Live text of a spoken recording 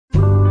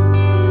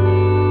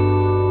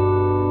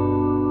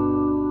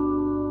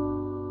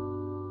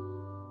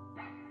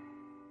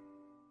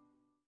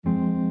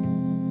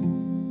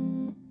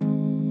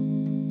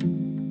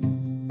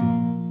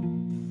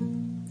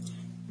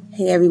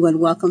Hey everyone,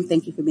 welcome.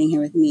 Thank you for being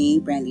here with me,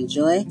 Brandy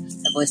Joy,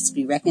 a voice to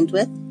be reckoned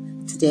with.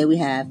 Today we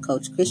have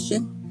Coach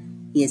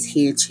Christian. He is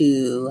here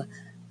to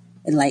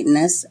enlighten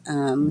us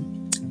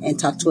and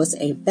talk to us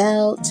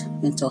about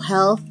mental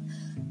health,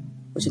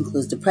 which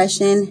includes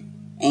depression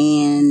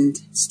and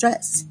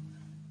stress.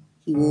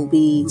 He will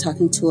be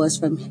talking to us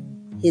from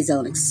his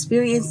own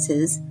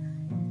experiences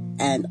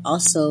and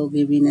also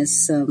giving us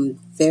some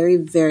very,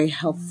 very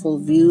helpful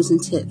views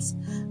and tips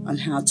on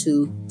how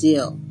to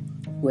deal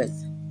with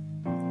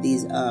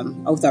these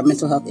with our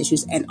mental health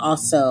issues, and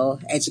also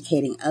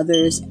educating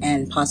others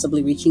and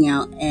possibly reaching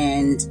out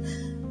and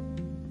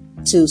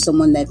to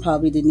someone that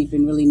probably didn't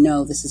even really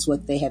know this is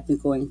what they have been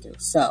going through.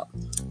 So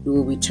we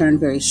will return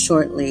very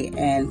shortly,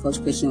 and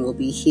Coach Christian will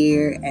be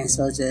here, and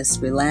so just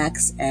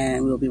relax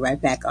and we'll be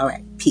right back. All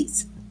right,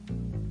 peace.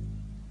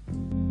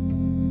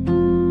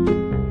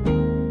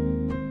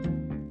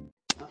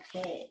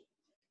 Okay,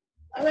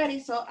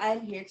 alrighty, so I'm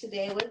here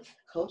today with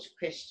Coach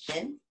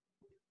Christian,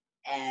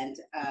 and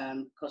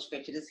Coach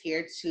Christian is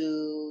here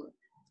to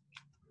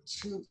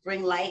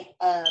bring light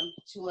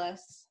to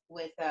us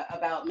with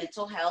about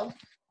mental health.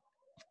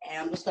 And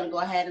I'm just going to go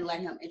ahead and let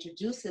him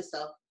introduce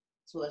himself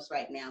to us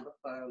right now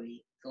before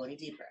we go any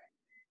deeper.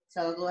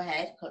 So go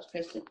ahead, Coach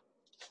Christian.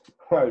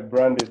 Hi,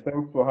 Brandy.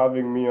 Thanks for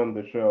having me on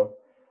the show.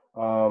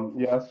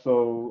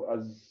 So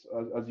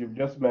as you've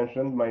just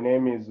mentioned, my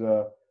name is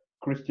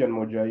Christian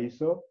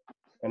Mojaiso,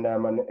 and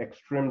I'm an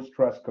extreme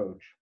stress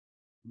coach.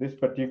 This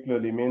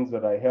particularly means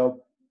that I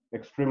help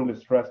extremely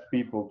stressed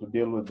people to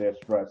deal with their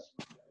stress.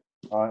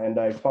 And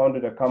I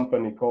founded a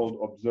company called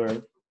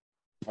Observe,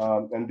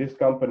 and this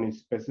company is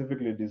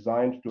specifically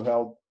designed to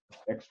help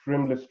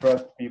extremely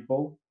stressed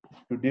people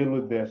to deal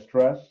with their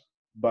stress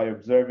by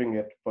observing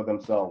it for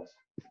themselves.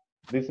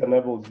 This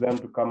enables them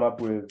to come up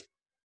with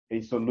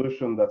a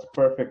solution that's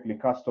perfectly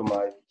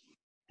customized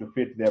to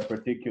fit their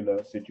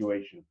particular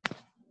situation.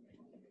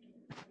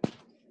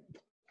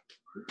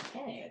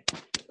 Okay,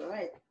 all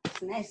right,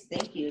 that's nice.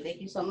 Thank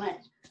you so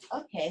much.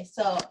 Okay,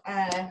 so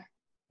can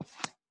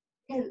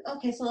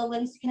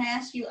I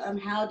ask you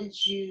how did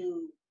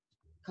you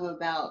come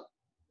about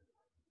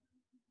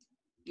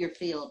your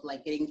field,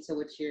 like getting to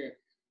what you're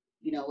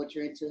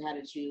into? How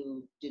did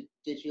you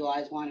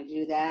always want to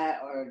do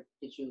that, or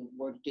did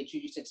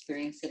you just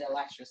experience it a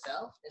lot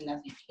yourself and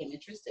then you became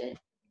interested?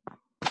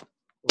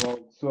 Well,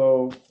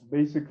 so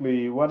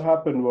basically, what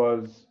happened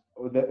was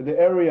the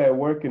area I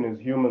work in is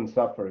human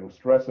suffering,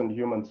 stress and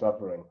human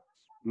suffering,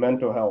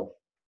 mental health.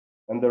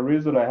 And the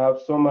reason I have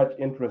so much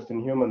interest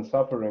in human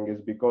suffering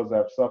is because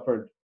I've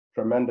suffered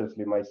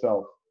tremendously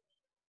myself.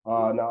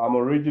 Now, I'm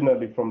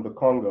originally from the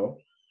Congo,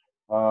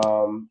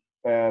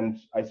 and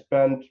I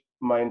spent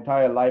my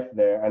entire life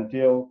there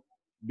until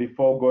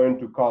before going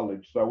to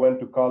college. So I went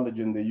to college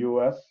in the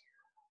U.S.,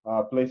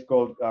 a place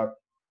called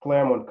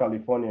Claremont,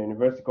 California,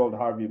 university called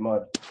Harvey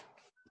Mudd.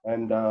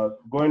 And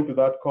going to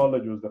that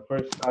college was the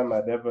first time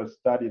I'd ever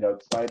studied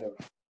outside of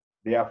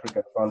the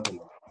African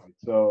continent. Right?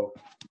 So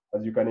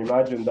as you can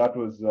imagine, that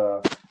was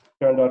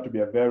turned out to be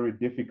a very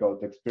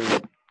difficult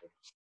experience.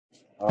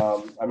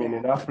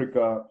 In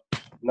Africa,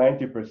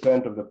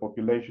 90% of the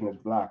population is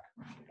black.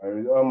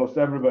 Right? Almost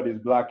everybody is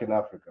black in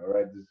Africa,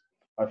 right? There's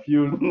a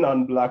few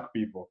non-black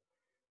people.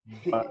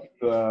 But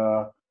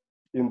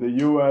in the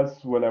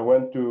U.S., when I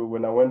went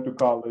to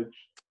college,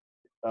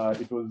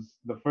 it was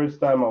the first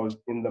time I was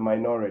in the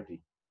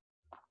minority,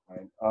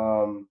 right?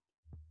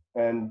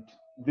 And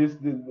this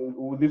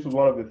was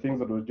one of the things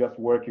that was just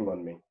working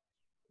on me.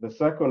 The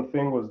second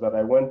thing was that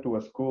I went to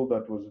a school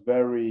that was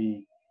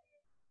very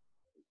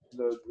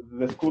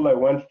the school I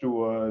went to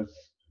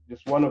was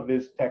just one of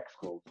these tech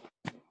schools,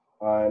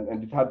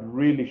 and it had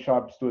really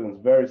sharp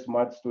students, very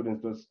smart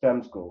students. It was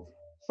STEM school,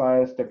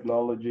 science,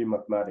 technology,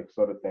 mathematics,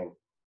 sort of thing.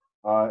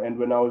 And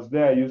when I was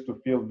there, I used to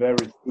feel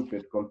very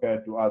stupid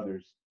compared to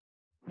others.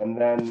 And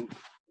then,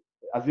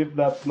 as if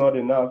that's not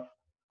enough,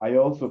 I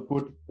also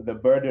put the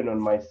burden on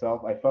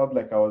myself. I felt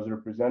like I was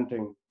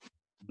representing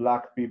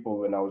black people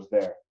when I was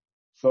there,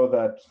 so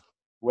that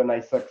when I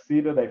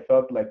succeeded, I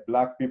felt like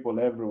black people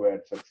everywhere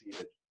had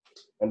succeeded.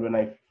 And when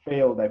I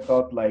failed, I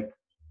felt like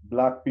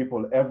black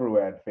people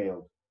everywhere had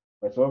failed.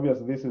 Right? So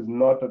obviously, this is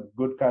not a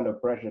good kind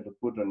of pressure to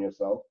put on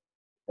yourself.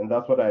 And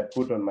that's what I had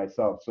put on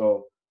myself.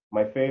 So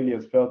my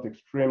failures felt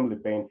extremely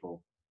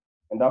painful.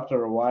 And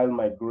after a while,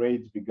 my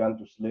grades began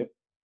to slip.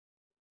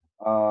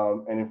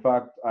 And in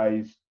fact,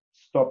 I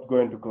stopped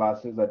going to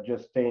classes. I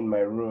just stay in my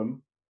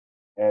room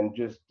and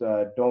just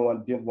didn't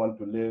want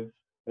to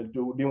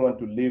didn't want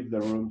to leave the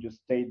room.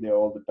 Just stayed there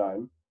all the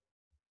time.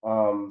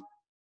 Um,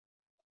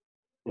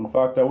 in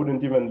fact, I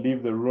wouldn't even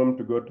leave the room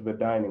to go to the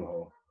dining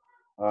hall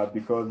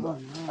because Oh,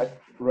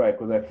 no.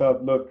 because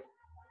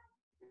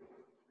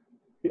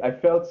I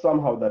felt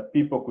somehow that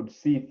people could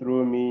see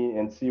through me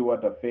and see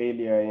what a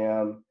failure I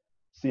am,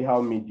 see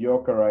how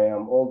mediocre I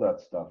am, all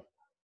that stuff.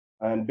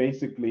 And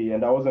basically,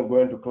 and I wasn't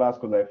going to class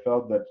because I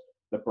felt that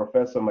the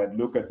professor might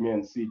look at me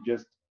and see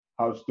just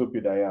how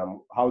stupid I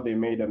am, how they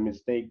made a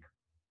mistake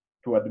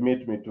to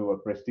admit me to a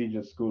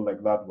prestigious school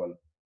like that one.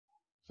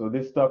 So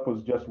this stuff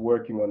was just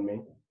working on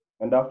me.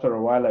 And after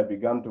a while, I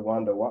began to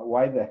wonder,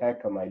 why the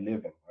heck am I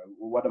living?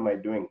 What am I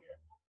doing here?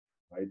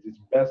 Right?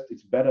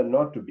 It's better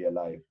not to be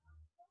alive.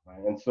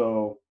 Right? And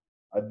so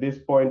at this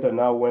point, I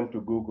now went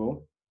to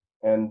Google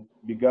and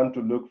began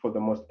to look for the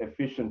most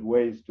efficient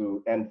ways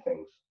to end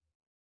things.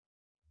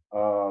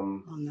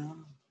 Oh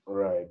no.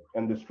 Right.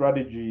 And the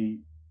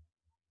strategy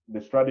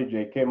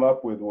I came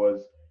up with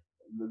was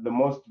the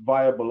most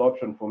viable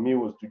option for me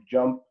was to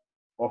jump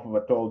off of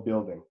a tall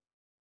building.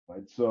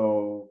 Right.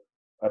 So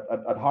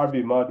at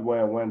Harvey Mudd,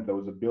 where I went, there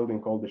was a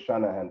building called the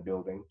Shanahan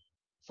Building.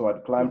 So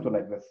I'd climb to Mm-hmm.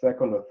 like the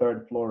second or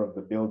third floor of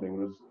the building. It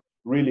was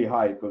really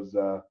high because,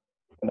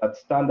 and I'd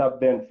stand up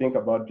there and think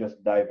about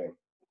just diving.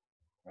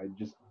 Right,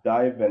 just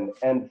dive and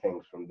end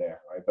things from there.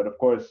 Right, but of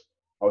course,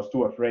 I was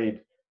too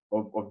afraid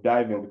of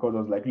diving because I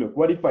was like, look,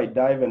 what if I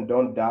dive and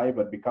don't die,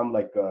 but become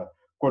like a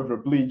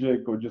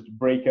quadriplegic or just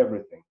break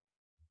everything?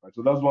 Right,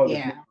 so that was one of the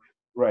things. Yeah.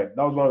 Right,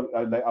 that was one.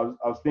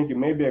 I was thinking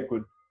maybe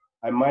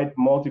I might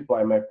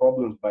multiply my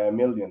problems by a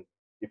million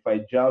if I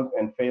jump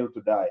and fail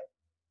to die.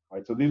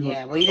 Right, so this was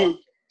Yeah. Well, you didn't.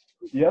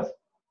 yes,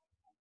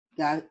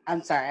 No,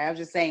 I'm sorry. I was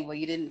just saying. Well,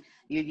 you didn't.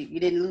 You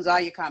didn't lose all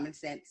your common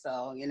sense,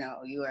 so you know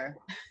you were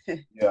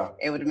yeah,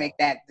 able to make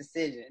that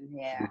decision.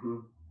 Yeah. hmm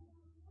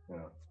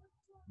yeah.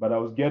 But I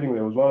was getting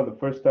there. It was one of the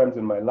first times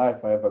in my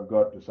life I ever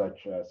got to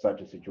such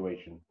a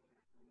situation.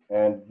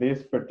 And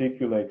this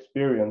particular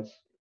experience,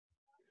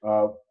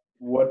 uh,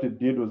 what it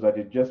did was that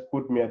it just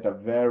put me at a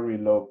very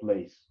low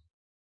place.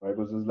 Right?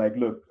 Because it's like,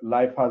 look,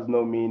 life has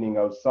no meaning.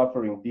 I was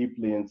suffering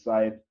deeply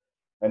inside.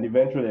 And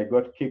eventually I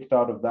got kicked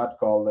out of that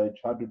college,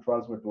 had to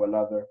transfer to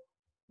another.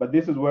 But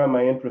this is where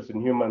my interest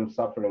in human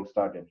suffering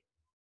started.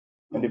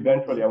 And Mm-hmm.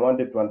 eventually I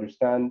wanted to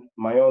understand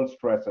my own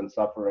stress and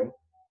suffering,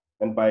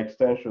 and by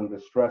extension, the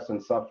stress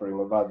and suffering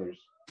of others.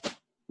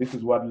 This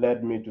is what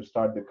led me to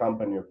start the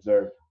company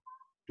Observe,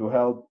 to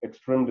help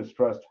extremely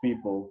stressed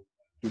people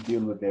to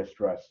deal with their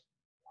stress.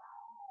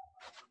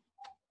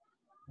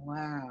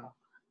 Wow.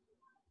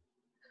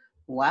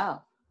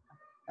 Wow.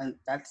 And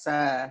that's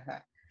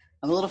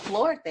I'm a little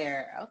floored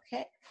there.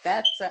 Okay.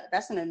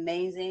 That's an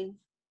amazing.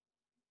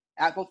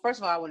 Well, first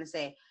of all, I want to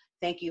say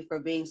thank you for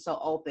being so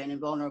open and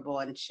vulnerable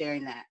and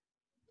sharing that,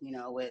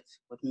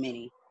 with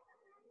many.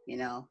 You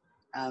know,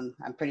 I'm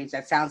pretty.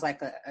 That sounds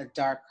like a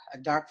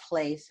dark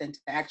place, and to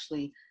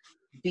actually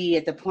be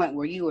at the point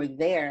where you were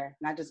there,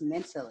 not just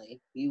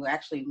mentally, you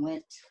actually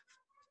went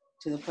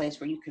to the place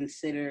where you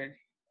considered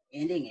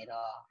ending it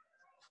all,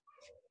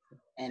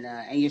 and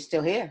you're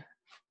still here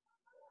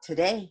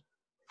today.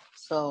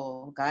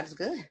 So God is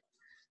good.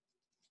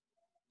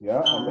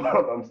 Yeah, Um,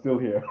 I'm still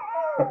here.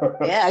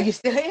 yeah, you're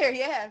still here.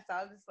 Yeah. So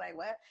I'm just like,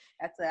 what?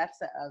 That's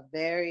a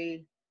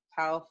very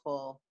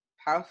powerful,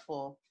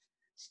 powerful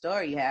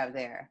story you have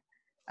there.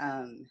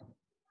 Um,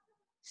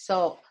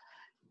 so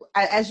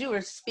as you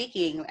were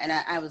speaking and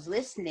I was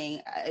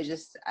listening, I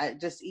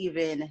just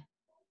even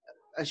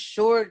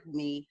assured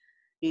me,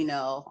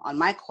 on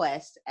my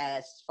quest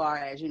as far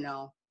as,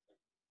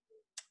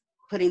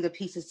 putting the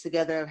pieces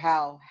together of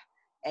how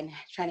and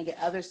trying to get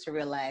others to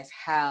realize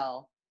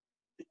how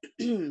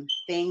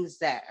things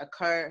that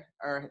occur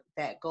or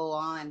that go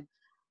on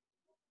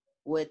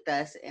with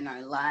us in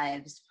our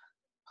lives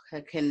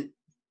can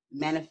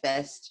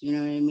manifest, you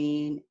know what I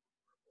mean?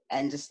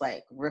 And just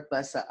like rip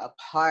us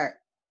apart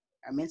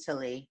or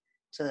mentally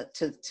to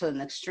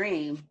an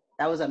extreme.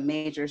 That was a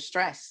major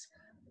stress,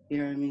 you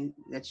know what I mean,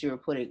 that you were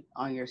putting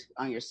on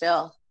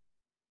yourself,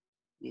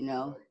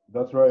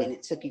 That's right. and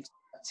it took you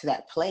to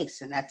that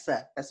place. And that's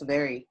a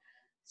very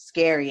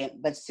scary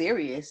but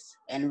serious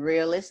and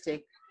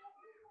realistic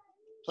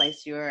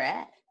place you're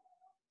at.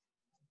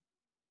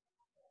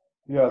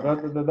 Yeah, Yeah.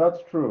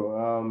 that's true.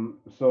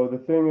 So the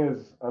thing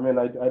is, I mean,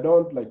 I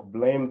don't like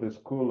blame the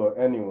school or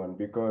anyone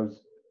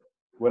because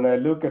when I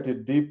look at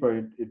it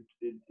deeper,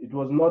 it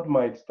was not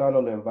my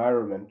external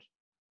environment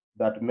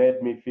that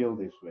made me feel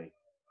this way.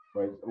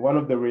 Right. One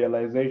of the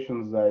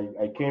realizations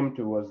I came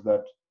to was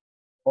that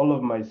all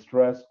of my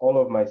stress, all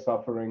of my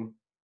suffering,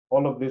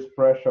 all of this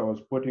pressure I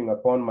was putting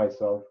upon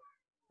myself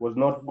was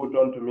not put Mm-hmm.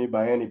 onto me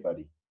by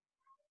anybody.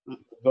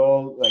 It's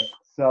all like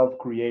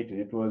self-created.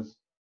 It was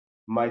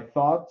my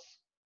thoughts,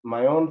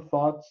 my own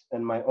thoughts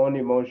and my own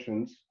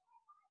emotions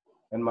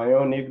and my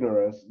own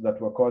ignorance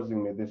that were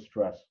causing me this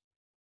stress.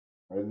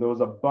 Right? There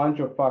was a bunch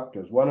of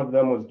factors. One of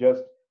them was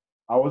just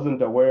I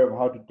wasn't aware of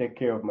how to take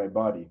care of my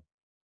body.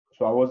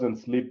 So I wasn't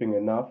sleeping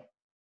enough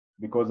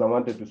because I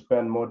wanted to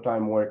spend more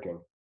time working,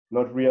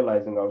 not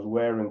realizing I was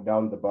wearing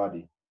down the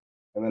body.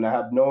 And then I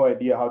had no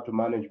idea how to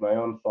manage my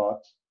own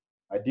thoughts.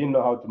 I didn't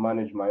know how to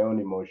manage my own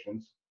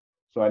emotions.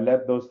 So I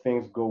let those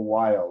things go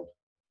wild.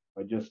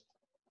 I just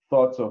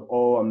thoughts of,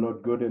 oh, I'm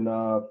not good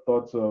enough,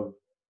 thoughts of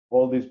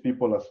all these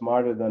people are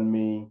smarter than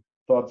me,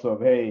 thoughts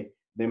of, hey,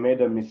 they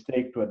made a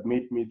mistake to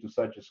admit me to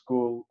such a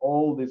school,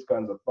 all these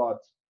kinds of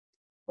thoughts,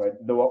 right?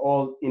 They were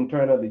all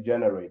internally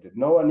generated.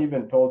 No one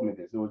even told me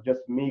this. It was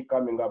just me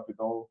coming up with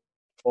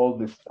all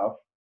this stuff.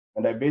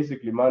 And I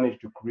basically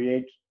managed to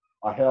create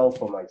a hell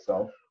for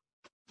myself,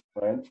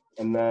 right?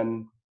 And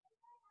then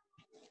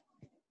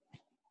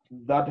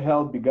that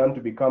hell began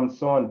to become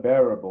so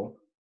unbearable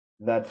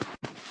that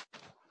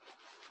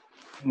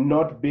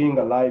not being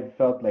alive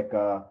felt like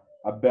a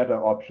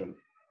better option,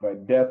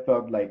 right? Death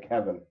felt like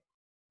heaven.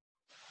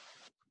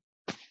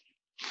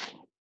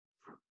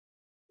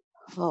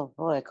 Oh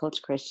boy,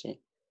 Coach Christian.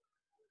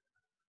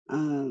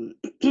 I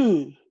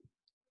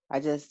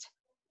just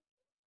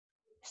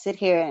sit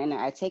here and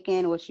I take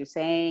in what you're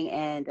saying,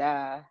 and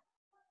I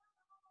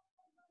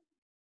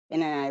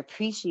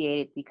appreciate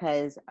it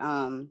because,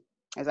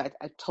 as I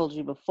told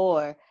you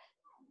before,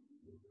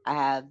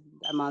 I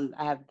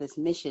have this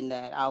mission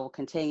that I will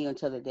continue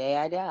until the day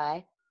I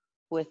die,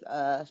 with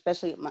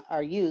especially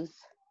our youth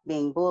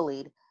being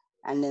bullied,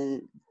 and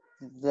then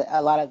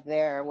a lot of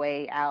their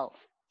way out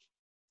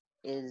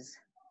is,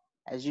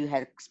 as you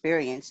had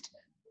experienced,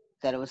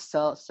 that it was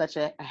such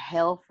a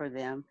hell for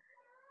them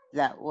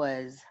that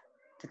was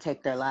to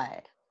take their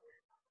life,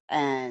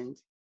 and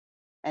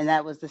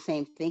that was the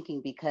same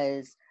thinking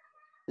because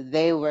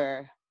they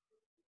were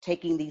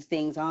taking these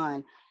things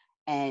on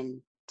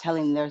and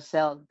telling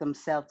themselves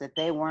that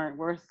they weren't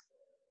worth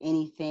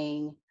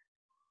anything.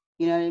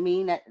 You know what I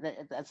mean?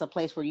 That's a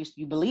place where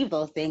you believe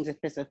those things if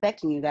it's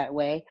affecting you that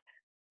way,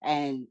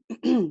 and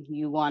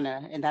you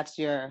wanna, and that's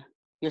your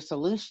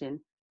solution.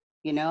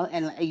 You know,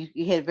 and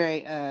you hit a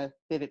very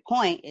vivid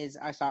point. Is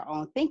our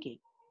own thinking.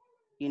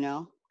 You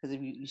know, because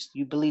if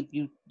you believe,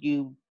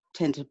 you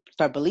tend to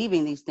start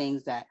believing these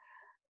things that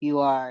you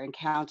are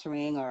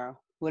encountering or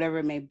whatever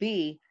it may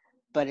be,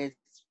 but it's,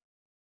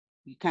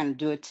 you kind of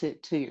do it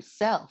to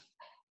yourself.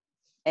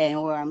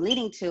 And where I'm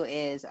leading to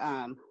is,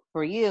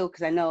 for you,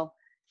 because I know,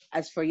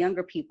 as for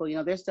younger people, you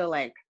know, they're still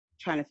like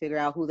trying to figure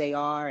out who they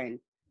are, and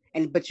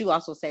but you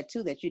also said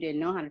too that you didn't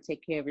know how to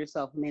take care of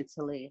yourself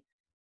mentally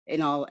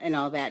and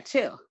all that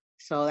too.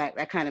 So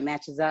that kind of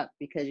matches up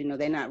because, you know,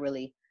 they're not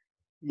really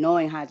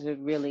knowing how to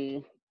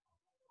really,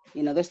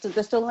 you know, they're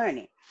still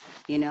learning,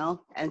 you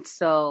know. And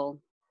so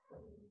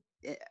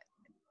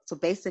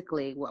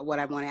basically what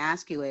I want to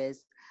ask you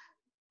is,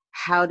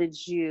 how did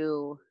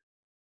you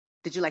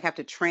like have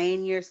to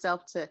train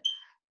yourself to,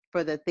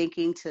 for the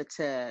thinking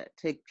to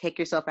take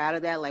yourself out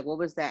of that? Like, what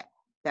was that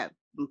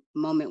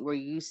moment where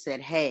you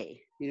said,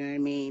 hey, you know what I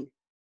mean?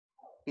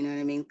 You know what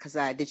I mean? Because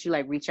did you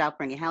like reach out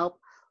for any help,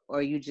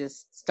 or you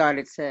just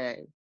started to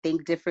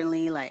think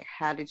differently? Like,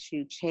 how did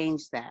you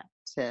change that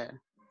to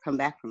come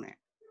back from it?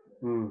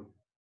 Hmm.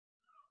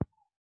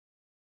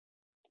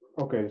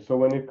 Okay, so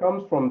when it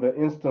comes from the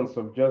instance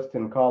of just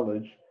in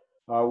college,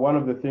 one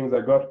of the things,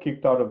 I got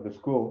kicked out of the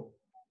school,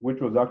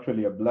 which was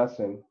actually a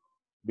blessing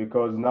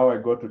because now I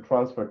got to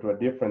transfer to a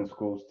different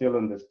school, still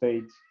in the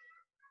States.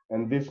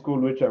 And this school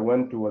which I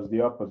went to was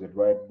the opposite,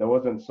 right? There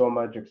wasn't so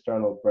much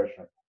external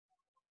pressure.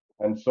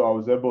 And so I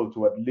was able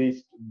to at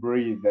least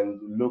breathe and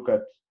look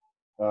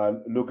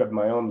at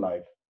my own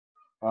life.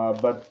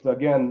 But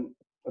again,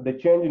 the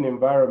change in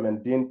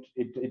environment didn't,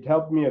 it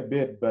helped me a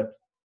bit, but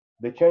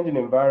the change in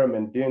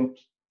environment didn't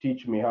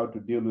teach me how to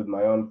deal with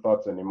my own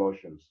thoughts and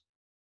emotions,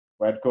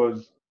 right?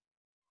 Because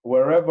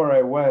wherever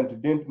I went,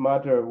 it didn't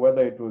matter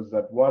whether it was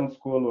at one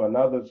school or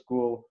another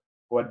school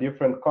or a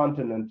different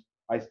continent,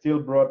 I still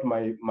brought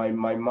my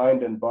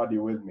mind and body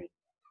with me.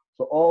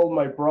 So all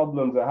my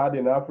problems I had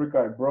in Africa,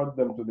 I brought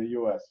them to the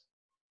US,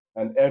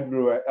 and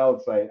everywhere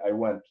else I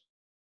went,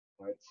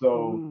 right?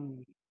 So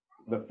Mm.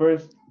 the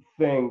first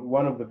thing,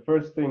 one of the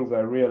first things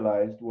I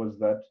realized was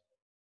that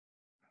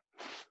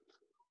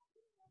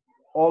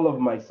all of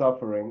my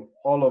suffering,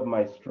 all of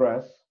my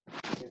stress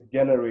is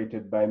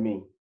generated by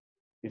me.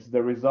 It's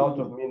the result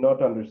of Mm. me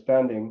not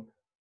understanding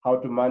how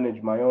to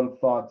manage my own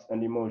thoughts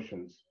and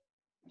emotions.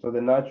 So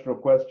the natural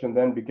question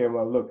then became,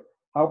 well, look,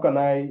 how can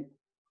I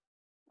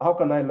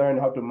learn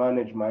how to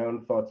manage my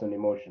own thoughts and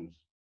emotions?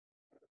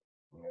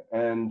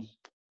 And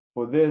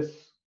for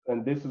this,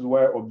 and this is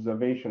where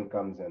observation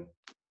comes in,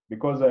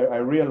 because I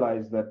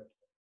realized that,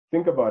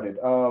 think about it,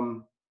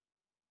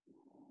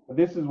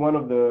 this is one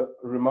of the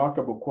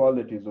remarkable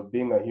qualities of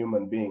being a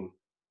human being,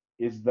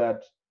 is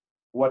that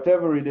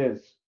whatever it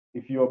is,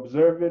 if you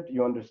observe it,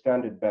 you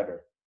understand it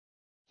better.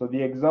 So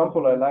the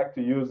example I Mm-hmm. like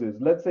to use is,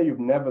 let's say you've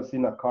never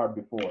seen a car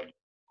before.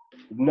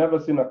 You've never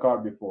seen a car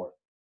before.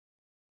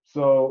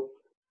 So,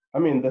 I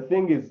mean, the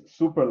thing is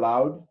super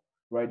loud,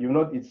 right?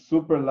 It's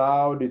super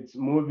loud. It's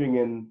moving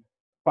in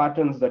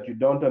patterns that you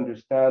don't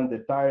understand. The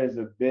tires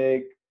are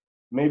big.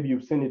 Maybe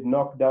you've seen it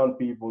knock down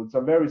people. It's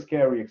a very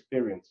scary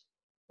experience,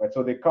 right?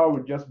 So the car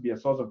would just be a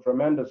source of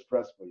tremendous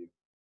stress for you.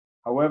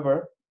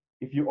 However,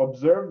 if you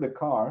observe the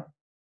car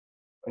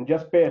and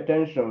just pay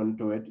attention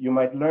to it, you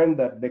might learn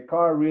that the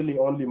car really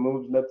only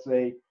moves, let's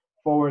say,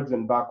 forwards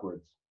and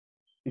backwards.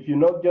 If you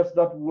know just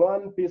that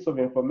one piece of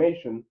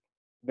information,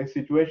 the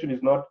situation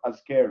is not as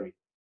scary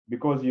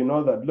because you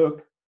know that,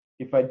 look,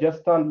 if I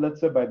just stand,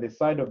 let's say, by the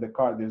side of the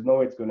car, there's no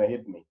way it's going to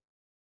hit me.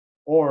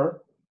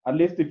 Or at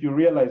least if you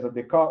realize that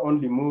the car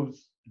only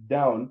moves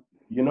down,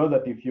 you know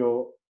that if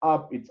you're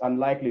up, it's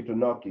unlikely to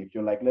knock you. If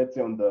you're like, let's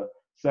say, on the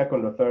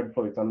second or third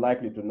floor, it's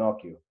unlikely to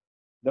knock you.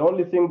 The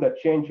only thing that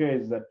changed here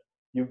is that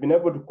you've been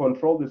able to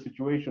control the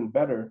situation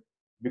better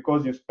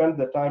because you spent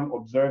the time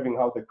observing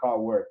how the car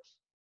works.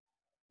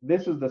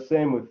 This is the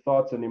same with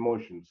thoughts and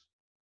emotions.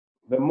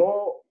 The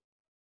more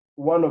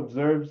one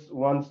observes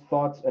one's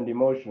thoughts and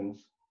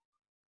emotions,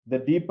 the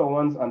deeper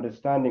one's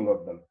understanding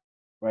of them,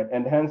 right?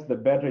 And hence, the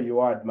better you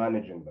are at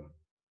managing them,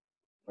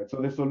 right?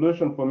 So the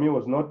solution for me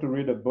was not to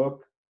read a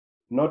book,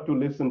 not to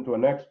listen to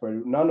an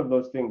expert. None of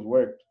those things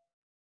worked.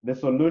 The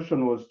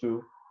solution was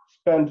to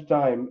spend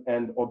time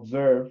and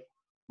observe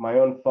my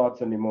own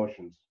thoughts and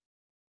emotions.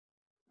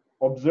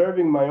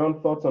 Observing my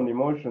own thoughts and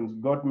emotions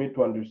got me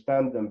to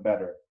understand them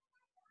better.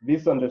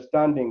 This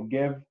understanding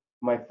gave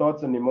my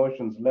thoughts and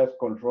emotions less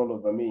control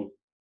over me,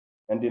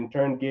 and in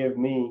turn gave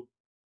me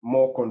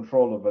more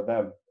control over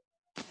them.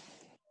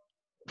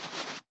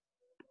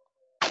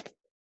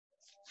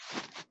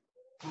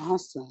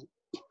 Awesome.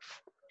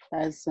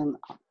 That's some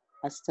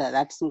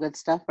good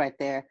stuff right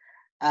there.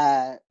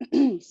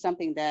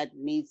 Something that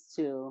needs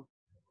to,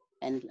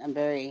 and I'm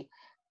very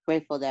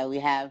grateful that we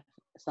have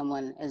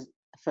someone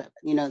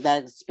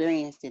that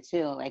experienced it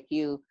too, like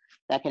you,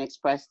 that can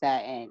express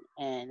that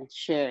and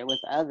share it with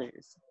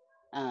others.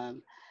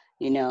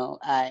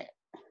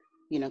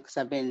 Because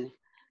I've been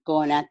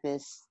going at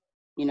this,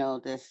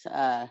 this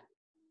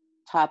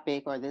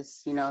topic, or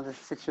this, this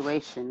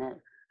situation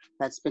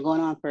that's been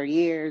going on for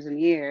years and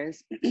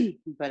years,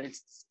 but it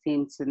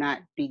seems to not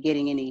be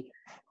getting any.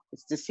 It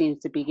just seems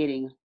to be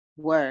getting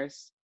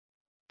worse.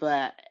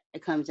 But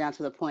it comes down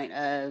to the point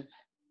of,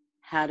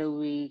 how do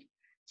we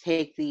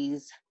take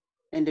these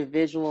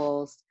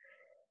individuals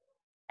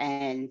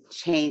and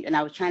change? And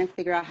I was trying to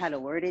figure out how to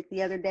word it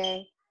the other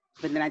day,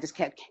 but then I just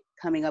kept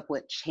coming up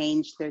with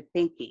change their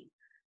thinking.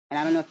 And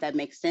I don't know if that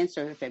makes sense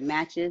or if it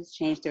matches.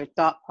 Change their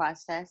thought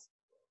process.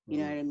 You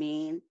know what I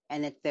mean?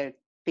 And if their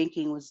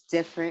thinking was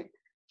different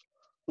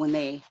when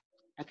they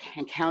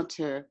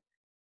encounter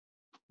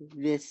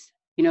this,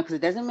 because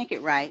it doesn't make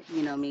it right.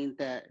 I mean,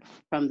 the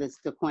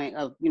point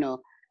of,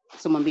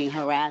 someone being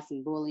harassed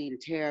and bullied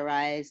and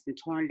terrorized and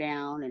torn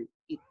down and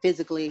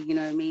physically, you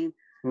know what I mean?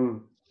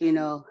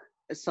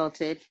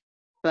 Assaulted.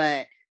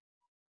 But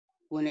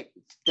when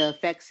the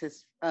effects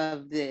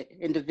of the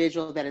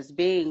individual that is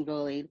being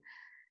bullied,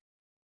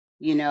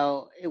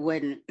 it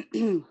wouldn't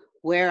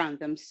wear on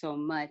them so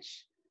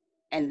much,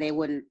 and they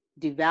wouldn't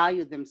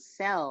devalue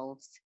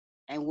themselves,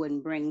 and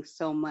wouldn't bring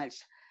so much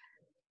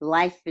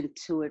life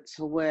into it,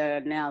 to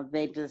where now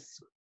they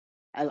just,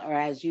 or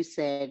as you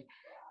said,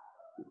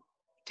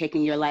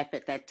 taking your life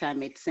at that time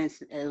made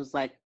sense. It was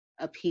like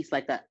a peace,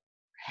 like a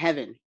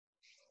heaven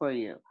for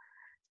you,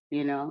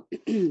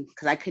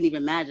 because I couldn't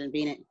even imagine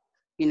being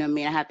in,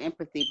 I have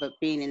empathy, but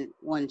being in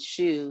one's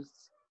shoes,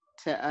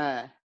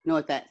 to know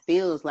what that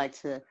feels like,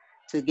 to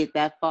get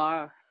that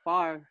far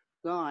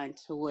gone,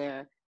 to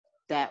where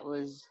that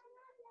was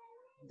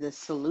the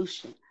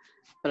solution.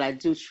 But I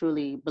do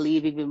truly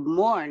believe even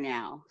more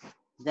now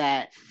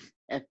that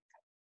if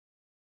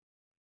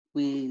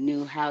we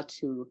knew how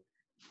to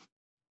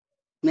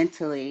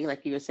mentally,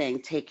 like you were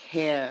saying, take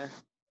care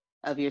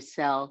of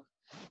yourself,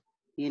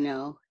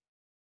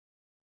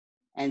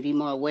 and be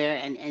more aware.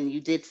 And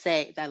you did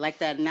say, I like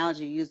that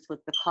analogy you used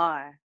with the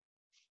car.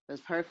 It was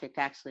perfect,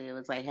 actually. It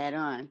was like head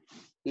on,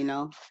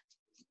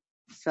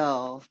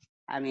 So,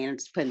 I mean, I'm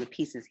just putting the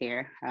pieces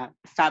here.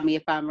 Stop me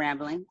if I'm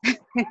rambling.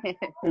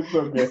 It's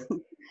okay.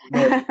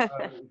 No,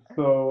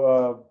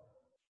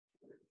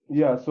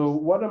 so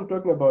what I'm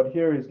talking about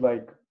here is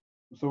like,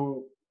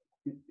 so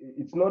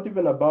it's not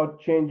even about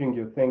changing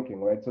your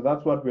thinking, right? So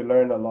that's what we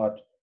learned a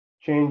lot.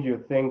 Change your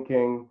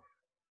thinking.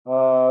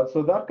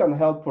 So that can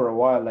help for a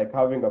while, like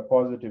having a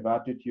positive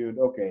attitude.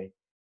 Okay,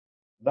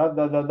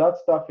 that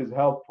stuff is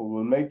helpful,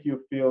 will make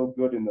you feel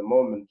good in the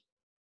moment,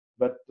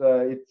 but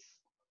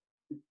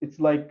it's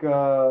like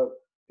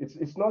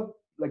it's not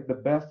like the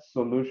best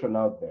solution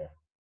out there.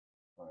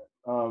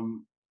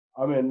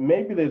 I mean,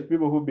 maybe there's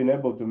people who've been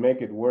able to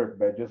make it work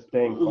by just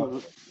staying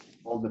positive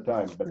all the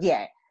time. But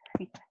yeah,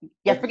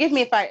 forgive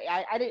me if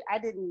I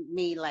didn't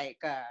mean like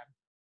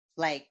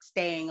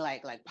staying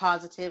like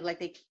positive,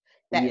 like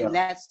that in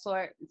that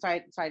sort.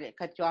 Sorry to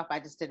cut you off. I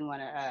just didn't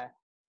want to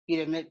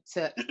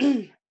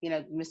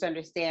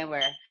misunderstand,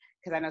 where,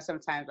 because I know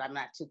sometimes I'm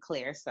not too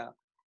clear. So,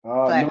 no,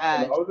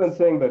 I wasn't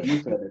saying that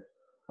you said it.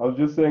 I was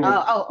just saying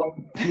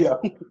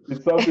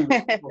it's something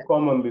that people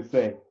commonly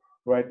say,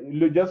 right?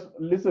 Just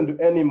listen to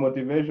any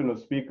motivational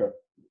speaker,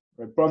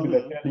 right? Probably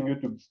they're telling you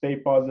to stay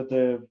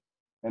positive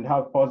and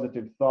have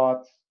positive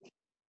thoughts,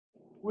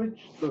 which,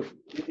 look,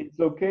 it's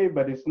okay,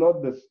 but it's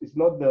not this. It's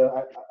not the.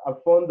 I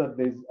found that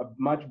there's a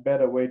much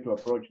better way to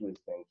approach these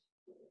things,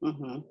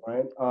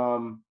 right?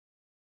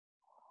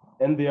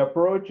 And the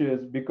approach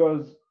is,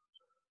 because,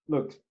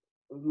 look,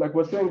 like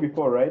we're saying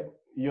before, right?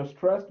 You're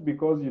stressed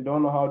because you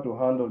don't know how to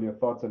handle your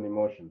thoughts and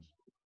emotions.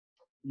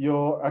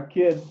 You're a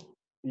kid,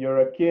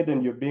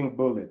 and you're being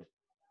bullied,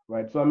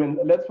 right? So, I mean,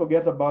 let's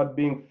forget about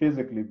being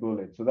physically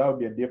bullied. So that would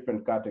be a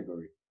different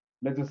category.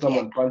 Let's say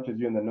someone punches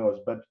you in the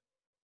nose, but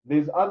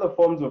there's other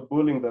forms of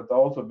bullying that are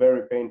also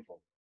very painful.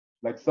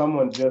 Like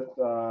someone just,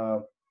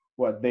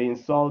 they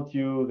insult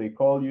you, they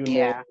call you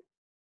names,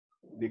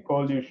 they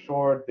call you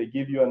short, they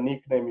give you a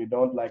nickname you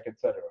don't like,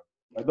 etc.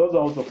 Right? Those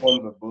are also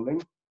forms of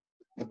bullying,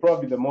 and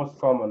probably the most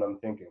common, I'm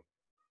thinking.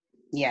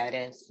 Yeah, it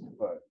is.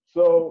 Right.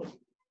 So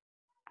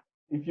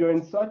if you're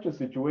in such a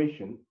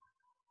situation,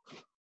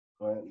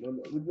 right,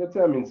 let's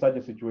say I'm in such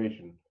a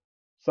situation,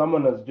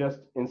 someone has just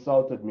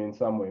insulted me in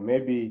some way.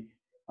 Maybe,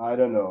 I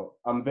don't know,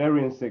 I'm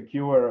very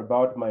insecure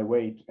about my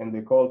weight and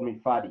they called me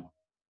fatty,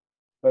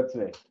 let's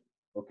say,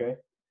 okay?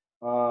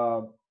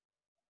 Uh,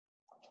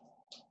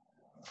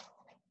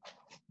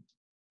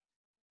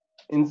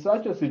 in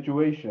such a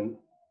situation,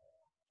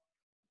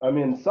 I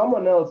mean,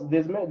 someone else,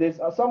 there's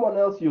someone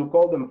else, you'll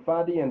call them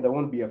fatty and they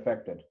won't be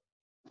affected.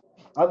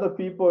 Other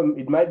people,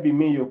 it might be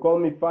me, you call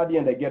me fatty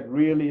and I get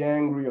really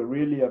angry or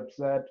really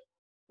upset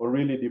or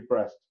really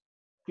depressed.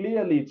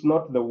 Clearly, it's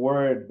not the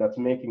word that's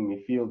making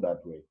me feel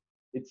that way.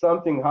 It's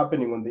something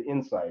happening on the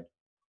inside.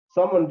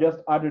 Someone just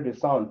uttered a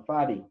sound,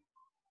 fatty,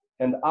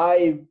 and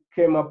I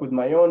came up with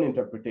my own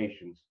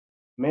interpretations.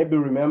 Maybe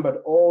remembered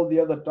all the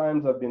other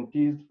times I've been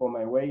teased for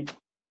my weight,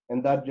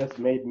 and that just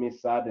made me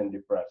sad and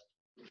depressed.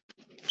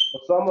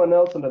 For someone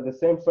else under the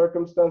same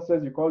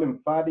circumstances, you call him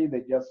fatty,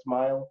 they just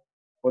smile,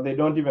 or they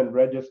don't even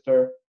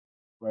register,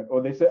 right?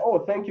 Or they say, "Oh,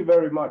 thank you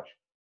very much,"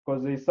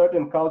 because there's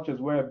certain cultures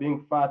where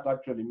being fat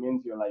actually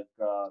means you're like,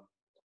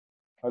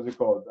 how's it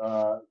called?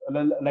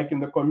 Like in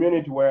the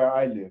community where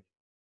I live,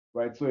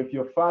 right? So if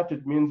you're fat,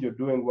 it means you're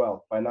doing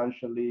well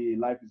financially,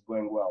 life is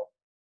going well.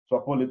 So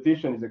a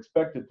politician is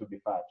expected to be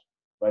fat,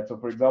 right? So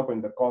for example,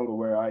 in the Congo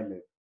where I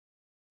live,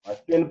 a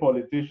thin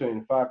politician,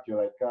 in fact,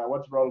 you're like,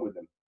 what's wrong with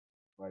him?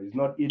 Right? He's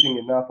not eating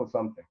enough or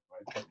something,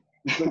 right?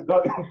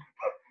 So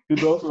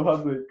it also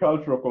has a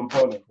cultural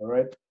component, all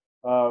right?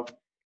 Uh,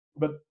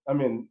 but I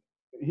mean,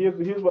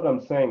 here's what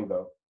I'm saying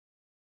though.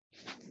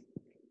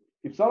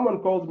 If someone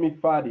calls me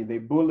fatty, they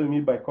bully me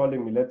by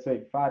calling me, let's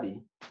say,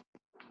 fatty.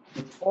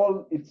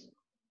 It's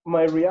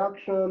my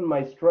reaction,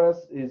 my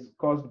stress is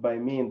caused by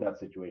me in that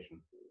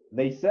situation.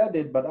 They said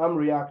it, but I'm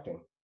reacting.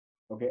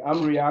 Okay,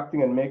 I'm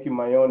reacting and making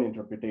my own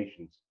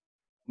interpretations.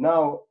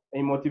 Now, a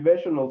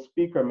motivational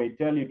speaker may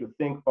tell you to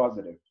think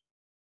positive.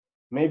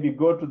 Maybe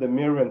go to the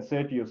mirror and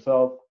say to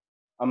yourself,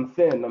 I'm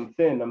thin, I'm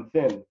thin, I'm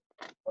thin.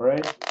 All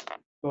right.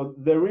 So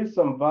there is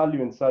some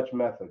value in such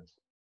methods,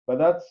 but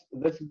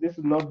this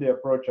is not the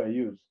approach I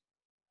use.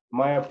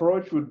 My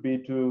approach would be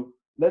to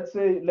let's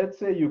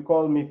say you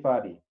call me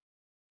fatty.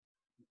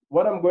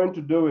 What I'm going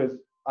to do is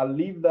I'll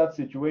leave that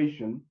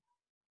situation,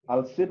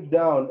 I'll sit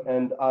down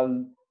and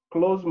I'll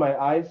close my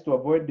eyes to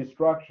avoid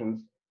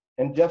distractions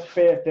and just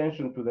pay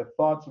attention to the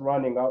thoughts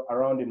running out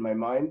around in my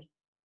mind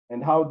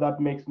and how that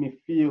makes me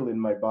feel in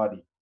my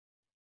body.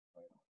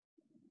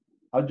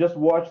 I'll just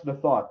watch the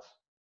thoughts.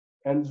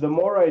 And the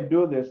more I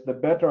do this, the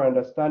better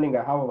understanding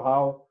I have of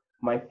how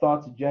my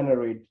thoughts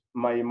generate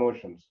my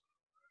emotions.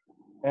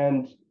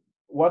 And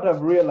what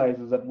I've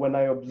realized is that when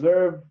I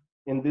observe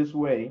in this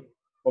way,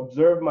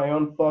 observe my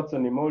own thoughts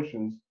and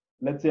emotions,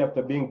 let's say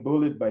after being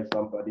bullied by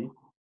somebody,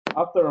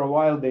 after a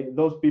while,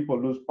 those people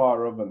lose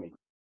power over me.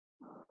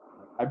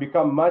 I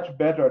become much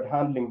better at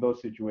handling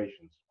those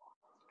situations.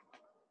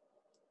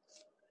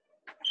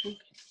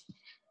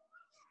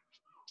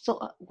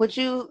 So would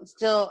you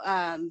still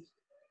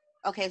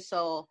okay,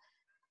 so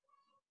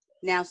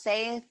now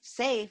say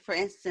for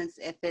instance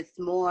if it's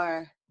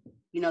more,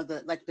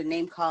 the like the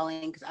name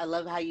calling, because I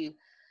love how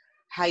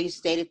you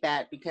stated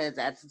that, because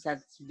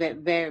that's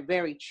very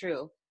very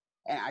true,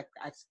 and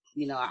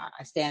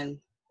I stand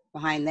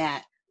behind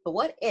that. But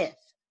what if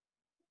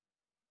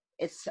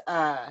it's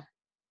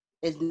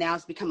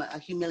it's become a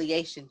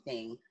humiliation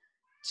thing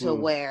to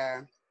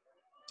where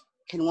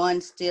can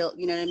one still,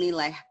 you know what I mean?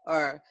 Like,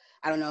 or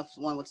I don't know if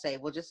one would say,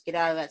 well, just get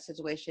out of that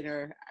situation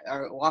or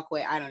walk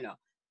away. I don't know.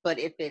 But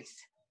if it's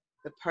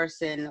the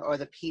person or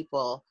the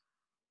people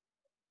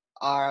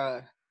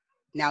are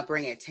now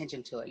bringing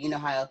attention to it, you know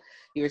how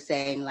you were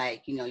saying,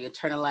 like, you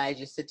internalize,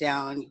 you sit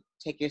down, you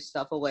take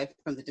yourself away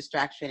from the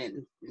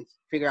distraction and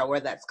figure out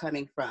where that's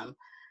coming from.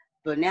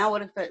 But now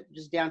what if it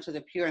just down to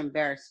the pure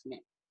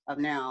embarrassment of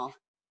now,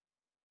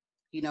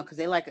 because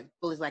they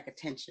bullies like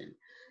attention.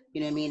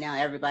 You know what I mean? Now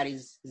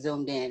everybody's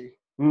zoomed in.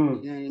 You know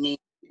what I mean?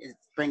 It's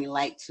bringing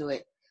light to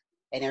it,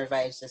 and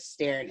everybody's just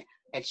staring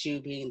at you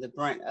being the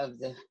brunt of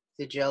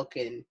the joke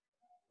and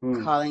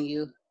calling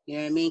you. You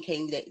know what I mean?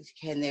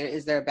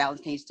 Is there a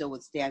balance? Can you still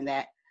withstand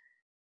that?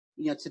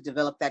 To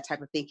develop that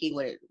type of thinking,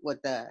 would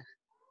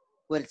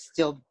it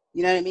still?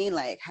 You know what I mean?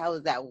 Like, how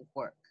does that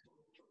work?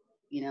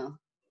 You know?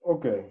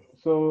 Okay,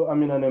 so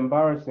I'm in an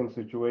embarrassing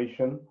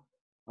situation.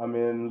 I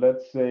mean,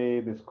 let's say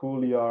the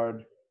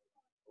schoolyard,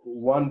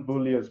 one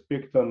bully has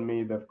picked on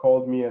me, they've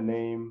called me a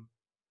name,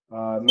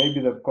 maybe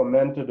they've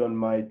commented on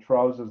my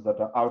trousers that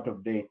are out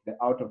of date,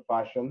 they're out of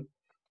fashion,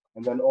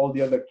 and then all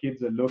the other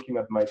kids are looking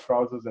at my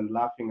trousers and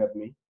laughing at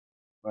me,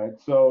 right?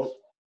 So,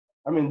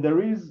 I mean,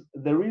 there is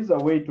a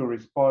way to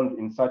respond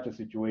in such a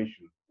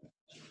situation.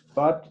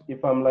 But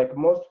if I'm like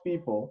most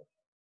people,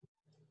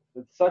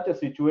 such a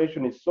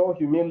situation is so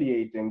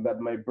humiliating that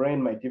my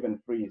brain might even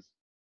freeze.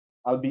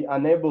 I'll be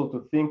unable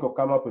to think or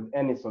come up with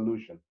any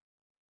solution.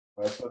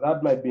 right? So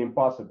that might be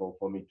impossible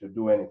for me to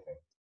do anything,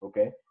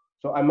 okay?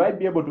 So I might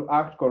be able to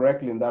act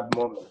correctly in that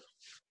moment,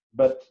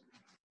 but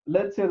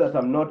let's say that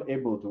I'm not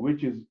able to,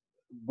 which is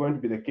going to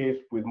be the case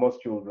with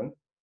most children.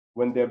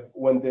 When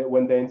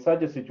they're in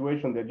such a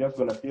situation, they're just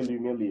going to feel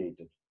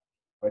humiliated,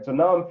 right? So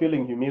now I'm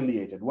feeling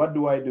humiliated. What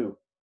do I do,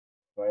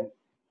 right?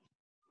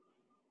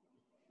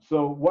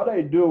 So what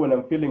I do when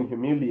I'm feeling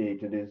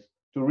humiliated is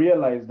to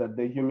realize that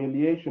the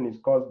humiliation is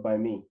caused by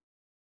me.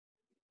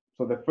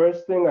 So the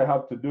first thing I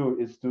have to do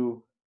is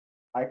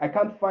I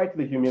can't fight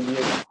the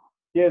humiliation.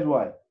 Here's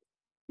why.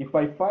 If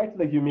I fight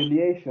the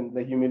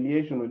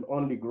humiliation will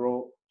only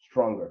grow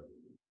stronger.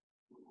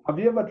 Have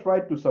you ever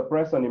tried to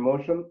suppress an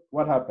emotion?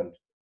 What happened?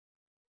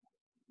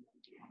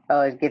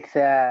 Oh, it gets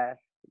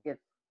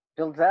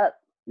builds up.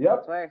 Yep.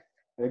 It's worse.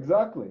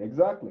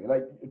 Exactly.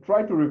 Like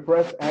try to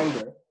repress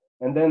anger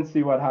and then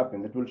see what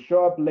happens. It will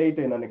show up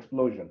later in an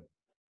explosion.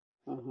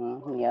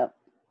 Yep.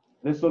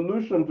 The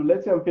solution to,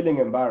 let's say I'm feeling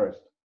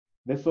embarrassed,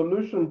 the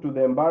solution to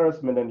the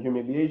embarrassment and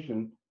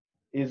humiliation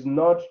is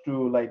not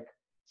to like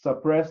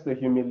suppress the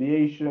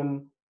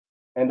humiliation,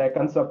 and I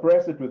can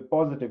suppress it with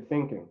positive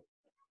thinking.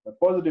 But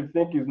positive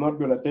thinking is not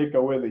going to take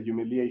away the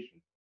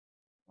humiliation,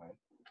 right?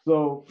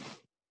 So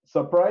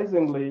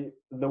surprisingly,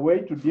 the way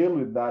to deal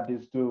with that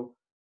is to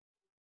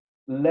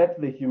let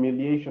the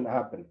humiliation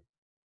happen.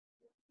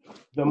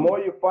 The more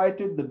you fight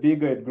it, the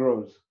bigger it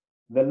grows.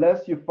 The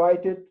less you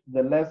fight it,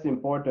 the less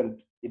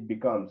important it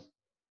becomes,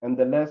 and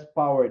the less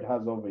power it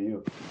has over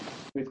you.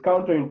 It's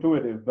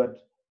counterintuitive,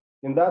 but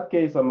in that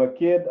case, I'm a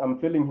kid, I'm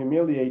feeling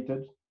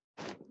humiliated.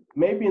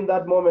 Maybe in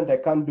that moment, I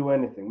can't do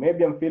anything.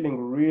 Maybe I'm feeling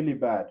really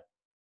bad.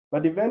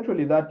 But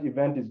eventually, that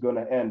event is going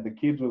to end. The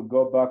kids will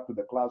go back to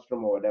the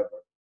classroom or whatever.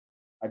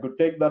 I could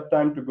take that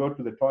time to go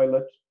to the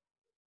toilet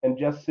and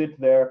just sit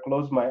there,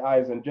 close my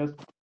eyes, and just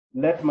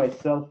let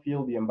myself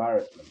feel the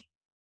embarrassment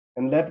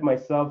and let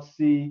myself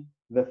see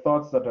the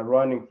thoughts that are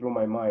running through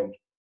my mind.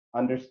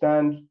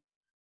 Understand,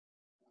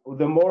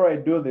 the more I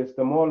do this,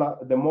 the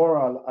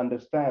more I'll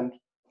understand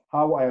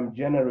how I am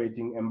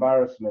generating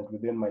embarrassment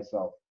within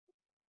myself.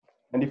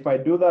 And if I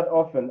do that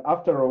often,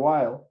 after a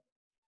while,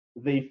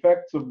 the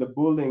effects of the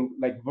bullying,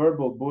 like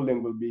verbal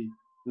bullying, will be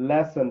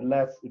less and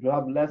less. It will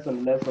have less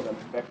and less of an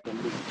effect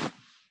on me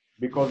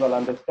because I'll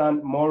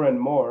understand more and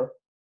more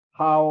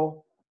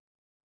how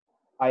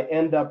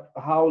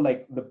how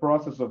like the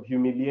process of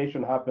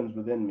humiliation happens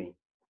within me,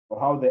 or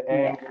how the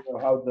anger, or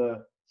how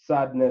the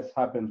sadness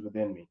happens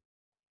within me.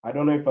 I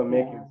don't know if I'm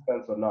making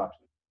sense or not.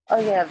 Oh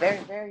yeah,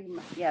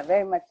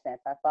 very much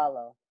sense. I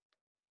follow.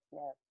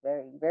 Yeah,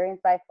 very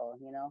insightful.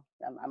 You know,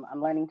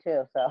 I'm learning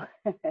too. So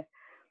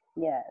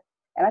yeah,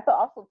 and I feel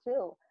also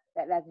too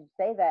that as you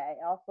say that,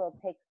 it also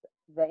takes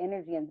the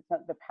energy and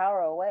the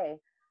power away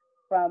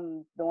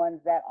from the ones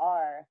that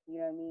are, you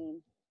know what I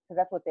mean? Because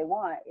that's what they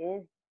want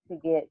is to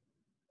get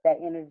that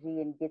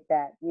energy and get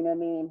that, you know what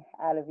I mean,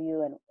 out of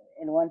you.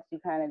 And once you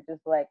kind of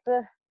just like,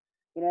 you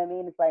know what I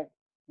mean? It's like,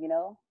 you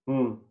know,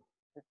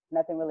 there's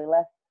nothing really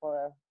left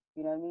for,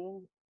 you know what I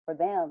mean, for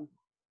them,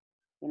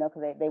 you know,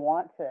 because they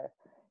want to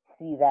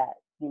see that,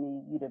 you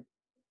know, you to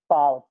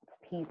fall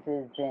to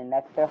pieces, and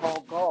that's their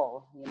whole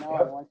goal, you know. And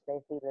Yep. once they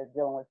see they're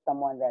dealing with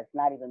someone that's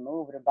not even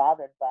moved or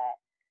bothered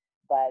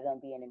by them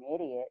being an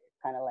idiot, it's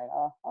kind of like,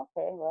 oh,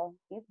 okay, well,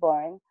 he's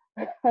boring.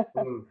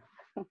 Mm.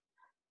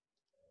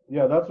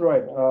 Yeah, that's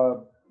right.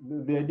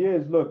 The idea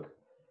is, look,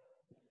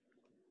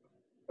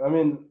 I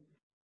mean,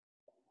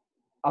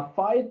 a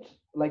fight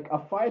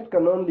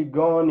can only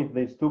go on if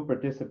there's two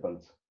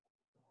participants.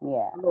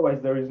 Yeah.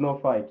 Otherwise, there is no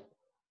fight.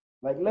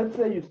 Like, let's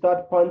say you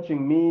start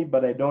punching me,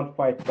 but I don't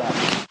fight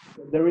back.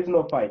 There is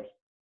no fight.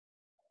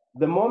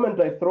 The moment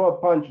I throw a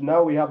punch,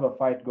 now we have a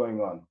fight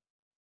going on.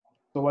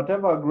 So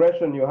whatever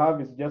aggression you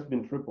have is just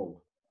been tripled.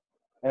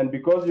 And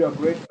because your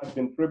aggression has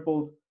been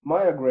tripled,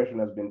 my aggression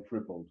has been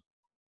tripled.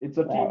 It's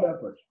a team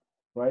effort,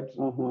 right? It's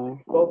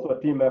also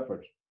a team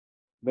effort.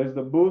 There's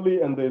the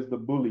bully and there's the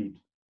bullied.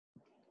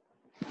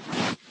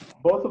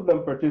 Both of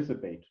them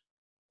participate,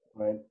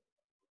 right?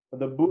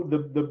 The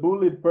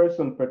bullied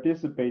person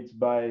participates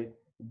by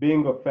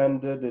being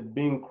offended and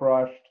being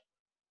crushed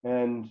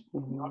and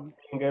not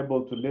being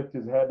able to lift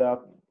his head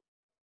up,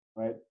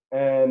 right?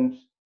 And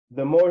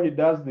the more he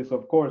does this,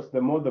 of course,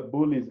 the more the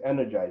bully is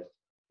energized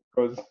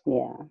because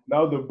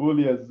now the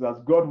bully has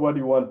got what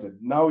he wanted.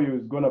 Now he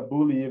is going to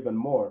bully even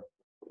more,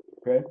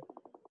 okay?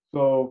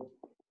 So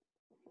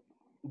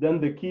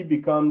then the key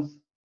becomes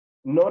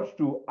not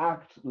to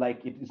act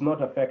like it is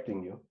not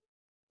affecting you,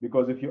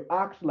 because if you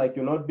act like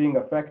you're not being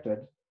affected,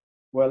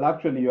 well,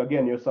 actually,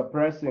 you're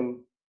suppressing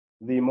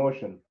the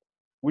emotion,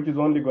 which is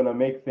only going to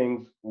make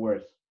things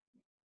worse.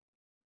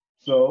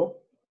 So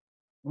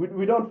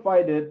we don't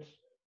fight it.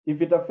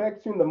 If it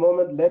affects you in the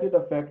moment, let it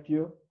affect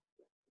you.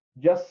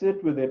 Just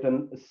sit with it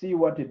and see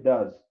what it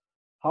does.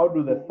 How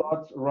do the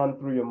thoughts run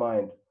through your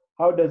mind?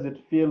 How does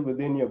it feel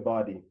within your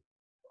body?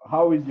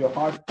 How is your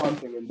heart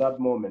pumping in that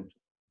moment?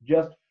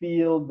 Just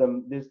feel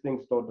these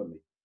things totally.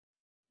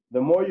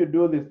 The more you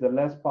do this, the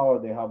less power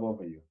they have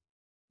over you.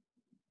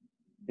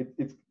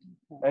 It's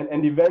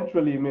And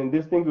eventually, I mean,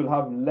 these things will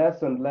have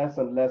less and less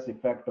and less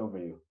effect over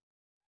you.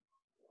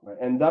 Right?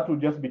 And that will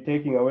just be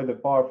taking away the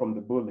power from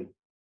the bully,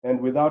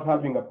 and without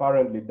having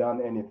apparently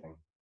done anything.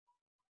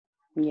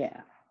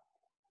 Yeah,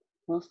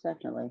 most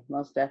definitely,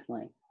 most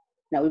definitely.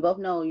 Now we both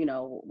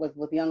know,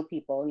 with young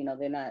people,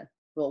 they're not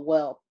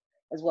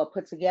as well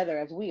put together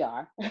as we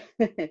are,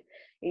 and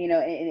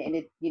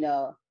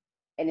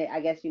it, I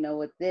guess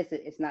with this,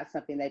 it's not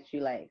something that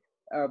you like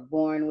are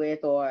born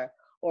with,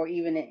 or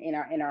even in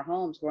our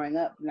homes growing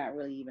up, not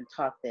really even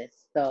taught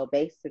this. So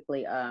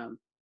basically,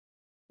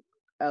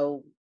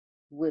 oh,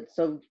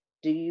 so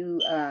do you,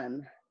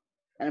 and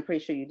I'm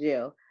pretty sure you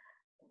do.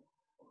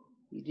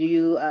 Do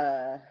you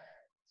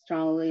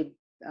strongly?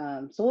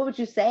 So what would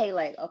you say?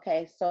 Like,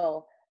 okay,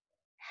 so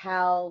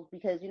how?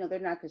 Because they're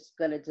not just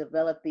going to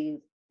develop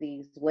these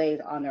ways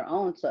on their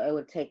own. So it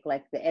would take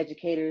like the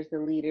educators, the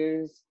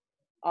leaders,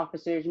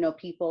 officers,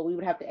 people. We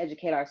would have to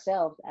educate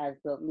ourselves as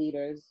the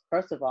leaders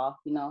first of all,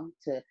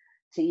 to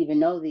even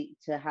know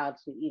to how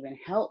to even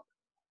help.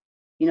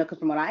 Because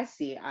from what I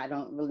see, I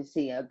don't really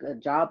see a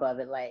good job of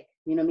it. Like,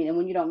 what I mean? And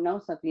when you don't know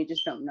something, you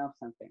just don't know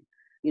something.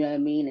 You know what I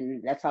mean?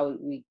 And that's how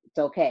it's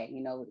okay.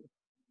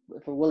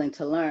 If we're willing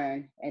to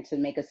learn and to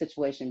make a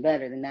situation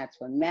better, then that's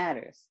what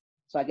matters.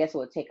 So I guess it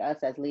would take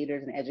us as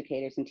leaders and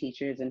educators and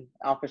teachers and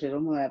officers or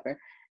whoever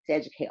to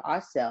educate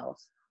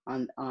ourselves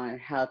on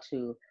how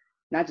to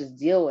not just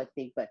deal with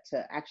it, but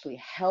to actually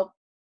help,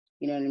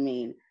 you know what I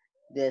mean,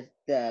 the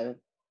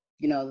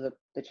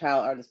the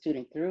child or the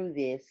student through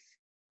this,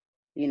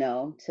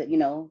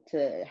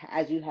 to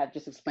as you have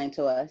just explained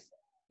to us,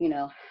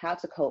 how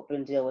to cope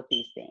and deal with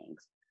these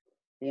things.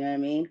 You know what I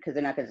mean? Because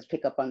they're not going to just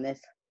pick up on this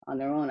on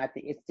their own. I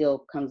think it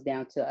still comes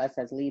down to us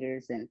as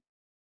leaders and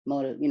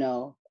motive, you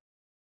know,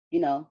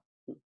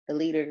 the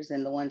leaders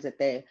and the ones that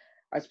they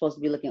are supposed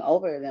to be looking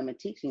over them and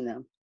teaching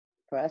them,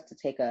 for us to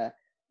take a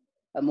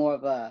more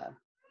of a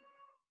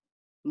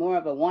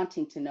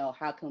wanting to know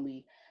how can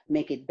we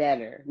make it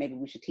better. Maybe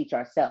we should teach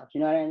ourselves.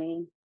 You know what I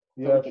mean?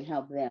 So we Yes, can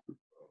help them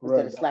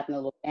instead right. of slapping a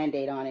little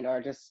band-aid on it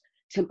or just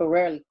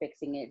temporarily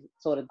fixing it,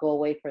 sort of go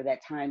away for that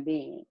time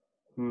being.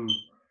 Hmm.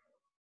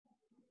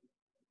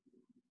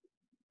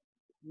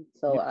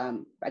 So Yeah.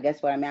 I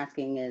guess what I'm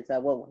asking is,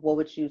 what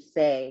would you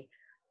say?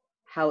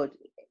 How would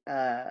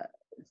uh,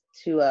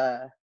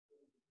 to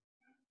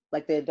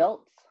like the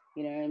adults?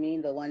 You know what I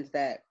mean? The ones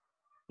that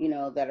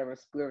that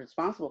we're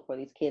responsible for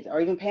these kids, or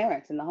even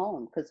parents in the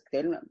home, because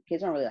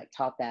kids aren't really like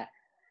taught that.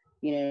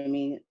 You know what I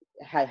mean?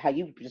 How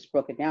you just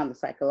broke it down, the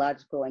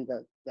psychological and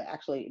the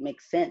actually it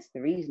makes sense,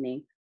 the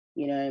reasoning.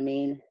 You know what I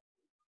mean?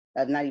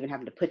 Of not even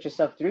having to put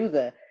yourself through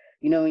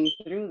when you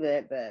through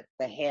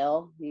the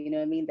hell, you know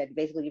what I mean, that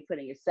basically you're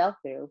putting yourself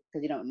through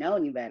because you don't know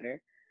any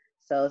better.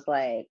 So it's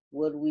like,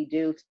 what do we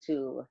do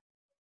to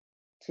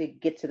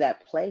get to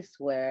that place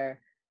where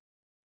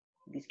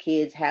these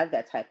kids have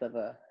that type of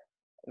a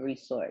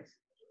resource?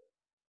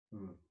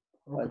 Hmm.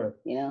 Or Okay.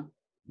 you know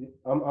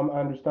I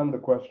understand the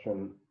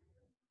question.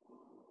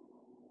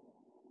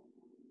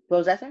 what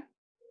was that, sir?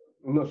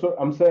 No, so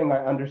I'm saying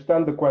I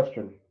understand the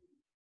question.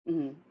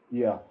 Mm-hmm.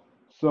 Yeah.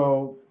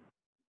 So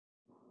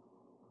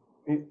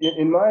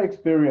in my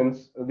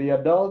experience, the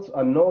adults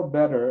are no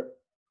better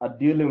at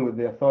dealing with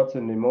their thoughts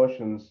and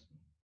emotions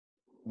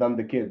than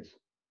the kids.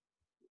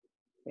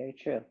 Very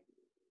true.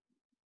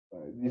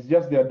 It's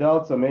just the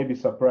adults are maybe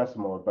suppressed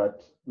more,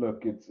 but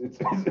look, it's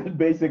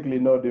basically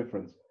no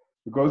difference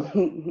because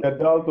the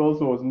adult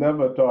also was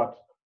never taught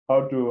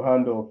how to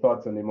handle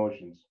thoughts and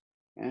emotions.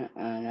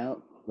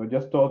 No. We're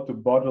just taught to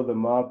bottle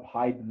them up,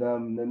 hide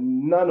them,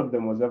 and none of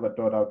them was ever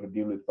taught how to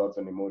deal with thoughts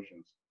and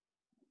emotions.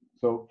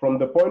 So, from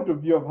the point of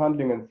view of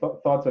handling and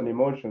thoughts and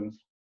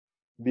emotions,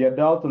 the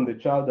adult and the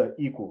child are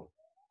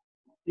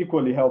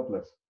equally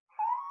helpless.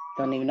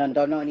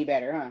 Don't know any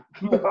better, huh?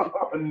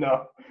 No,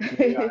 no,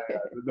 yeah, yeah.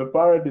 The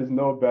parent is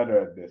no better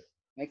at this.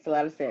 Makes a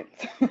lot of sense.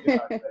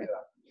 Yeah, yeah,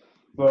 yeah.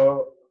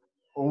 So,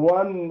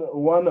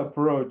 one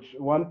approach,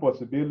 one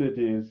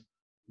possibility is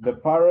the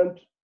parent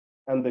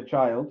and the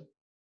child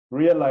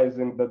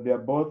realizing that they are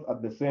both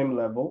at the same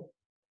level,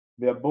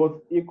 they are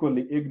both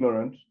equally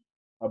ignorant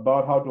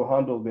about how to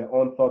handle their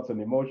own thoughts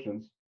and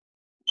emotions.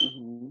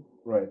 Mm-hmm.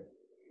 Right.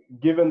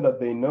 Given that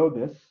they know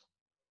this,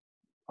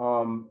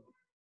 um,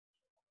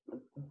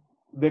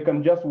 they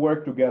can just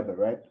work together,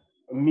 right?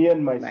 Me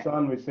and my Right.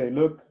 son, we say,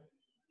 look,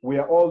 we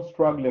are all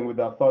struggling with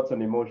our thoughts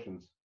and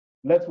emotions.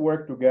 Let's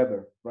work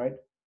together, right?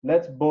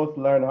 Let's both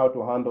learn how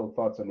to handle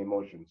thoughts and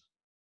emotions.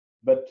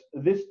 But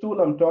this tool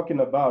I'm talking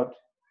about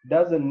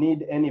doesn't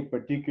need any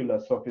particular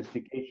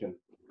sophistication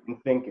in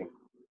thinking.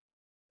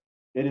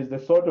 It is the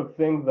sort of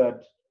thing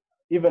that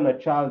even a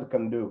child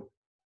can do,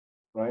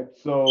 right?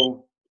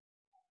 So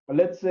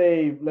let's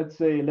say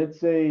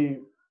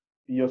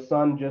your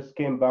son just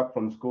came back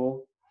from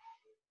school.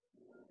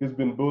 He's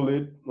been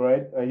bullied,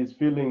 right? He's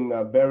feeling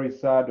very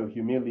sad or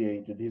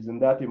humiliated. He's in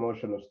that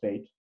emotional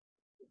state,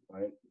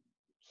 right?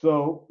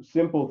 So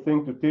simple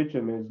thing to teach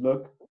him is,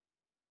 look,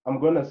 I'm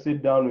gonna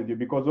sit down with you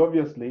because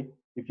obviously,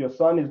 if your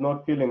son is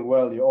not feeling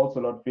well, you're also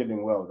not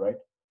feeling well, right?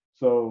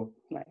 So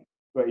Right.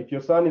 Right? If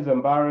your son is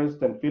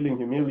embarrassed and feeling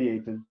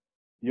humiliated,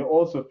 you're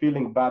also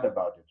feeling bad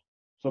about it.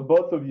 So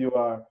both of you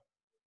are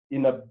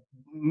in a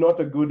not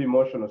a good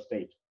emotional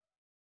state.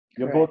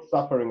 You're Correct. both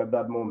suffering at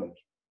that moment.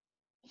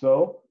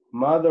 So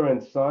mother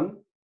and son,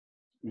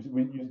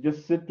 you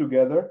just sit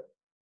together.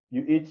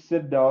 You each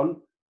sit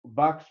down,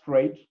 back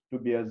straight to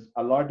be as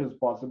alert as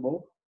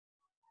possible.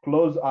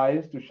 Close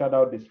eyes to shut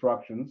out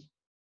distractions.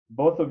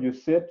 Both of you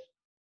sit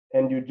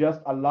and you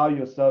just allow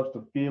yourselves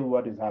to feel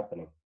what is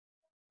happening.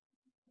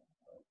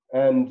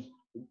 And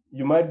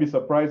you might be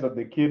surprised that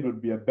the kid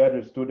would be a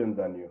better student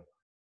than you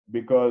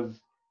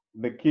because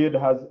the kid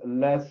has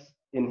less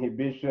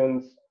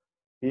inhibitions.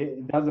 He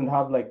doesn't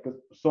have like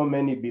so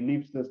many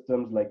belief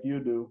systems like you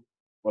do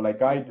or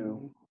like I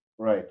do.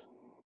 Right.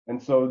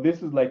 And so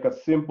this is like a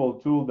simple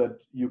tool that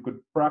you could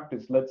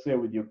practice, let's say,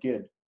 with your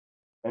kid,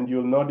 and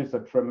you'll notice a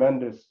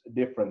tremendous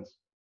difference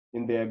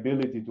in their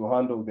ability to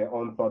handle their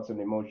own thoughts and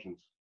emotions,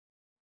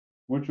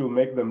 which will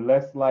make them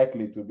less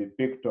likely to be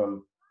picked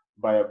on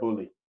by a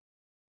bully.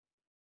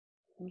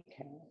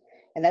 Okay.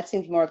 And that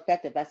seems more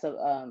effective. That's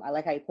I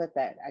like how you put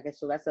that. I guess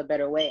so that's a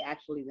better way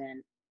actually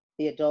than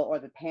the adult or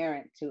the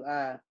parent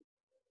to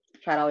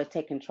try to always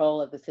take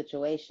control of the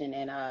situation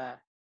and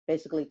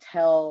basically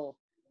tell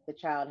the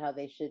child how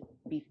they should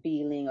be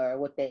feeling or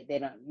what they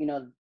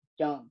don't,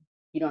 don't,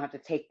 you don't have to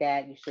take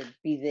that, you should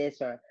be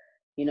this, or,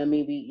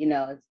 maybe,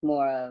 it's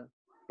more of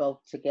both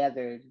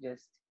together,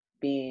 just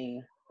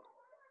being,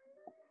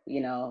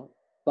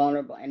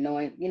 vulnerable and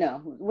knowing,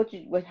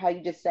 how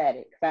you just said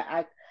it.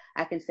 'Cause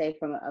I can say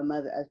from a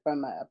mother,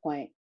 from a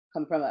point,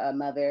 come from a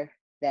mother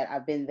that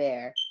I've been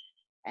there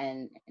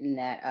and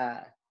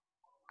that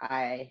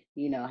I,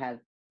 have,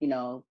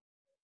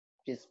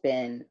 just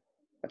been,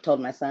 I've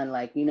told my son,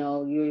 like, but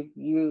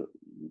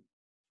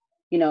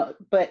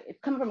it's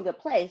coming from a good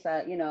place,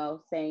 saying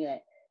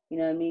that,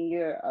 what I mean,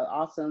 you're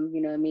awesome,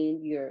 what I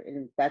mean,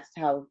 and that's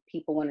how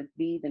people want to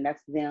be, then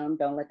that's them.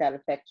 Don't let that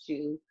affect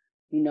you.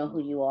 You know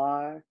who you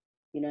are,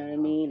 what I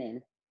mean?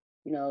 And,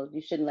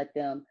 you shouldn't let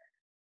them,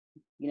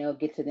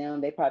 get to them.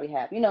 They probably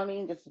have, what I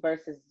mean? Just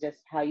versus just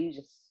how you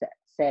just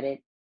said it,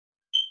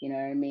 what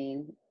I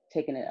mean?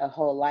 Taking a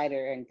whole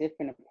lighter and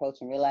different approach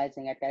and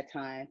realizing at that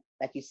time,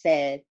 like you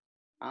said,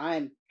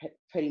 I'm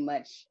pretty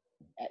much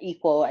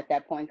equal at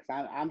that point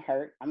because I'm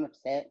hurt, I'm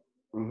upset.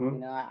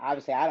 Mm-hmm.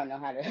 Obviously I don't know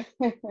how to.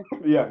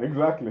 Yeah,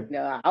 exactly.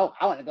 I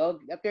want to go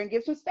up there and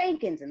give some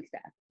spankings and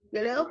stuff.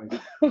 Right.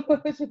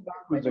 Where's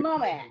With the your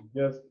mama kid at? is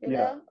just You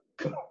yeah.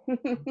 know.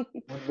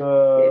 With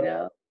the You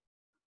know.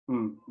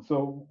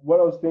 so what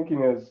I was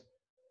thinking is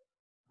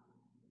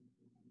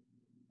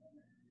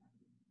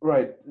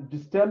right,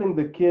 just telling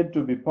the kid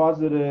to be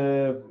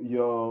positive.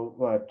 You're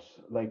what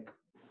like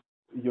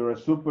you're a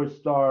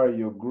superstar.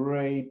 You're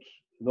great.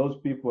 Those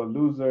people are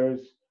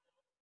losers.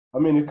 I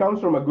mean, it comes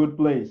from a good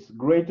place,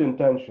 great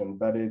intention,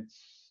 but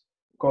it's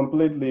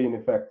completely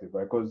ineffective,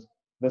 right? Because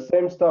the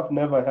same stuff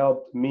never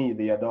helped me,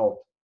 the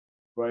adult,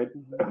 right?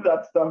 Mm-hmm.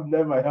 That stuff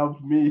never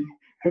helped me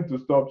to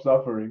stop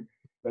suffering.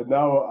 But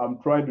now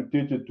I'm trying to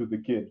teach it to the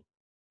kid,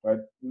 right?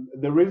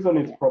 The reason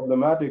it's Yeah.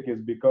 problematic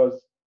is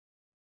because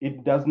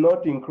it does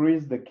not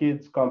increase the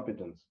kid's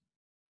competence.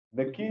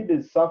 The kid Mm-hmm.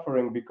 is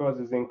suffering because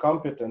he's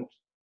incompetent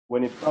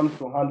when it comes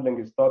to handling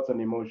his thoughts and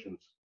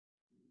emotions.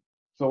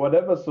 So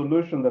whatever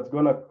solution that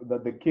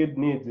the kid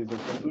needs is a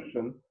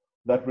solution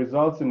that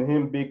results in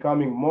him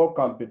becoming more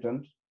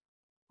competent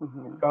when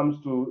Mm-hmm. it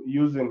comes to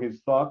using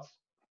his thoughts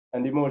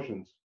and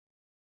emotions.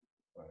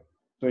 Right?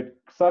 So it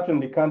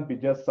certainly can't be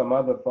just some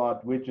other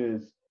thought, which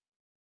is,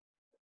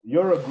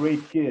 you're a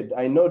great kid.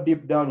 I know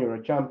deep down you're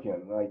a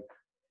champion. Like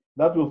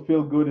that will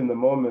feel good in the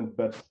moment,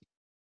 but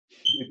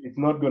it's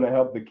not going to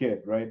help the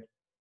kid, right?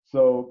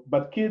 So,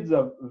 but kids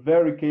are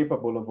very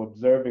capable of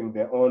observing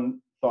their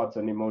own thoughts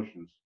and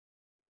emotions,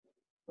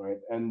 right?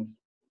 And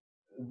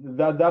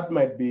that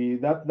might be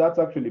that's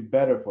actually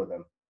better for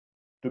them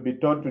to be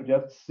taught to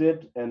just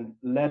sit and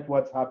let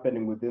what's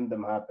happening within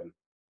them happen,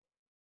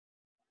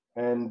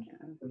 and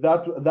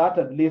that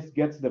at least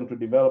gets them to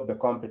develop the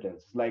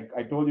competence, like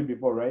I told you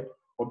before, right?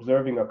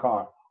 Observing a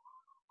car,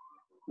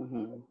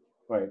 Mm-hmm.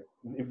 right?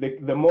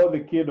 If the more the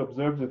kid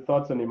observes the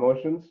thoughts and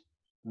emotions,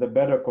 the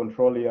better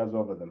control he has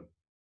over them,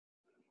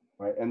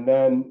 right? And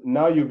then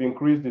now you've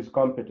increased his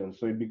competence,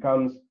 so it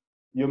becomes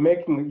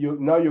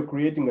you're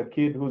creating a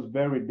kid who's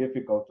very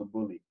difficult to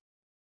bully,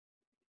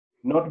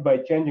 not by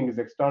changing his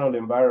external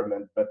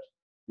environment, but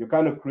you're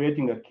kind of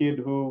creating a kid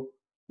who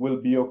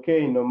will be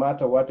okay no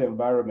matter what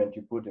environment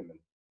you put him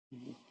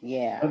in.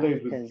 Yeah, Whether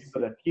it's with because kids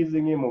that are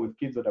teasing him or with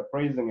kids that are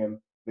praising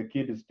him, the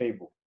kid is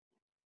stable.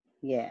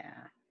 yeah,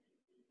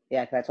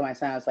 yeah. Cause that's what my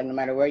son was like. No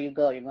matter where you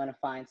go, you're gonna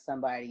find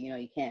somebody.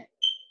 You can't.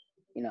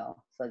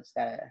 So it's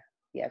gotta.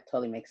 Yeah,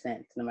 totally makes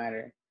sense. No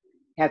matter,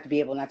 you have to be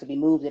able not to be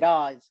moved at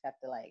all. You just have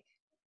to like,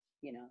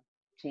 you know,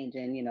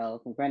 changing.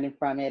 Running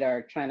from it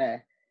or trying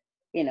to.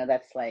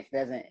 That's like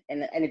doesn't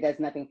and it does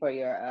nothing for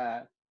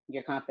your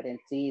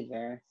confidence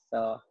either.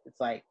 So it's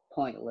like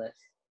pointless.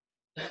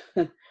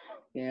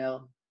 you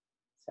know.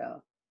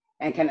 So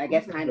and can, I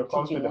guess, kind Your of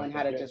teaching confidence one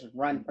how to again. just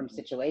run from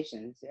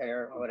situations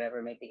or whatever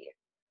it may be.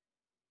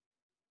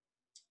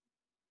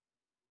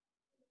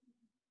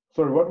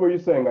 Sorry, what were you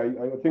saying?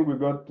 I think we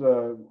got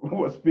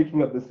was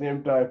speaking at the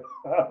same time.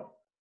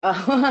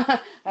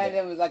 And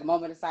it was like a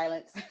moment of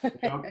silence.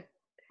 Yeah.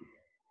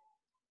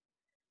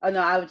 Oh no,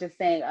 I was just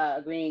saying,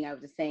 agreeing. I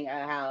was just saying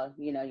how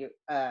you're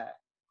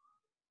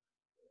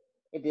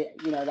it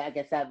did, I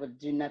guess that would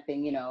do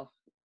nothing,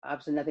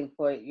 obviously nothing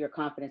for your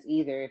confidence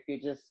either if you're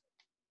just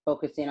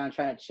focusing on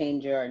trying to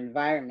change your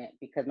environment,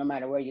 because no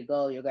matter where you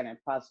go, you're going to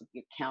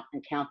possibly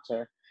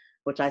encounter,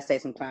 which I say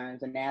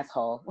sometimes, an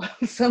asshole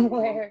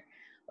somewhere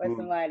or Mm.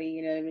 somebody,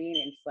 you know what I mean?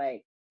 And it's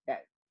like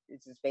that.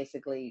 It's just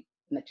basically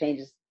the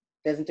changes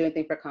doesn't do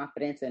anything for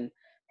confidence, and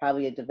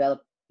probably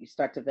you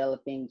start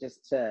developing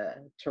just to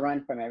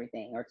run from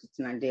everything or just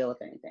to not deal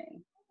with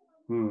anything.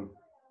 Mm.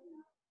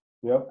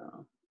 Yep.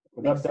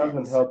 So, That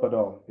doesn't sense. help at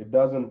all. It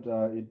doesn't.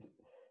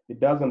 It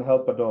doesn't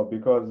help at all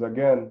because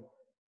again,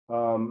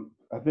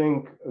 I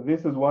think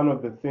this is one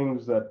of the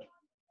things that,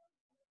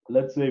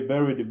 let's say,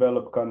 very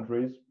developed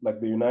countries like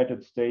the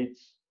United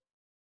States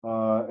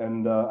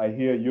and I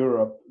hear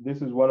Europe.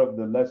 This is one of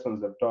the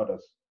lessons they've taught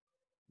us,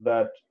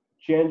 that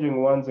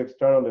changing one's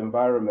external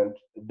environment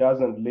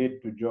doesn't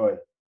lead to joy,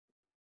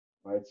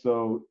 right?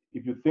 So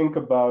if you think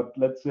about,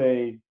 let's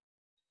say,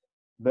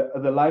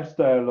 the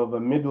lifestyle of a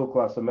middle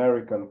class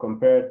American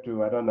compared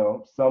to, I don't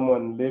know,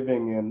 someone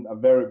living in a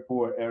very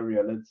poor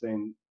area, let's say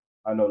in,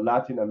 I don't know,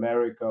 Latin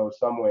America or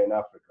somewhere in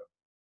Africa,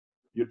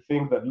 you'd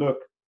think that, look,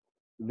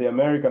 the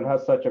American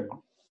has such a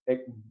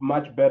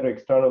much better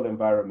external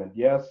environment.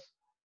 Yes,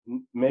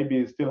 maybe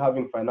he's still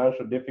having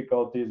financial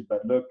difficulties,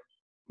 but look,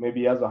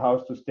 maybe he has a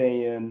house to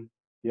stay in,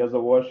 he has a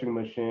washing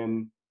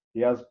machine,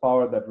 he has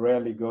power that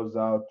rarely goes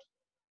out,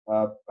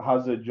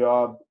 has a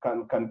job,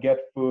 can get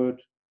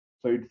food.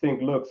 So you'd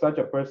think, look, such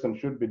a person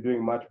should be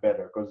doing much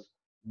better because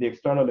the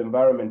external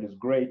environment is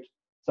great.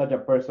 Such a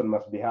person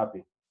must be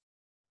happy.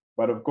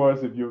 But of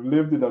course, if you've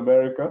lived in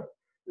America,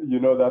 you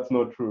know that's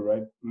not true,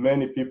 right?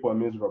 Many people are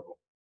miserable,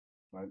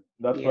 right?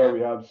 That's why we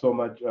have so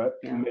much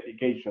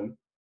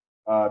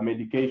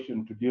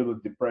medication to deal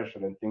with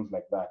depression and things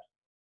like that.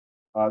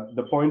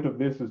 The point of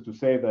this is to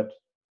say that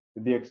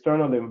the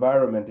external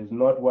environment is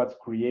not what's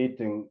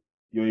creating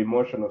your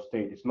emotional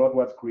state. It's not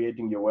what's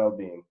creating your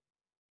well-being,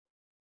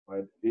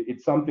 right?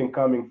 It's something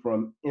coming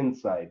from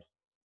inside.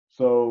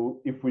 So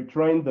if we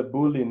train the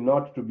bully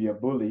not to be a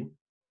bully,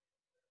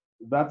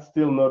 that's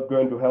still not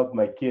going to help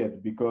my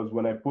kid, because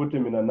when I put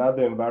him in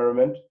another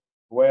environment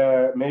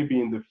where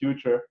maybe in the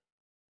future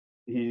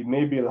he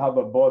maybe he'll have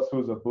a boss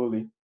who's a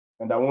bully,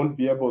 and I won't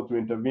be able to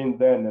intervene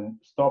then and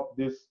stop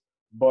this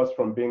boss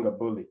from being a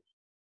bully,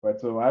 right?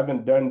 So I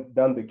haven't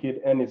done the kid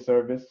any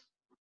service,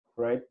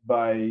 right,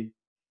 by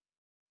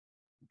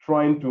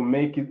trying to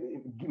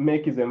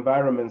make his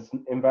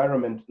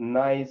environment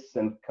nice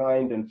and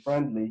kind and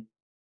friendly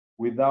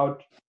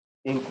without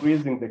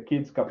increasing the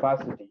kid's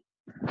capacity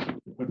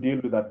to deal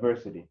with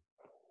adversity.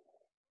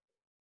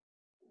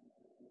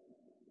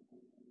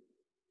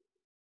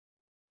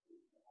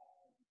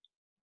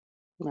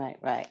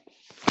 Right.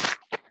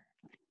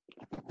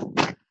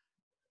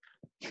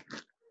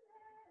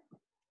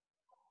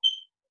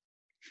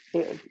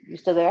 You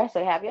still there?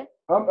 So have you?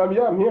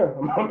 Yeah, I'm here.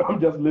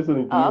 I'm just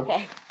listening to you.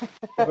 Okay.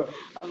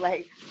 I'm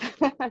like,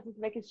 just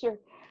making sure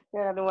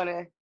that I don't want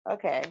to.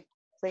 Okay.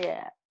 So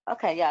yeah.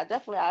 Okay. Yeah.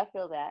 Definitely, I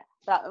feel that.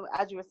 So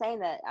as you were saying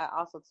that, I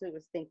also too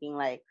was thinking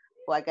like,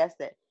 well, I guess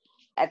that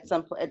at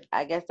some point,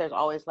 I guess there's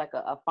always like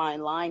a fine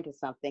line to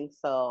something.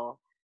 So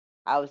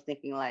I was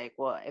thinking like,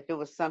 well, if it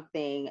was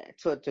something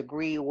to a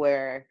degree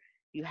where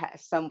you had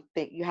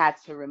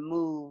to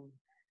remove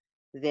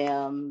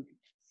them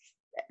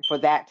for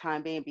that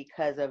time being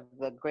because of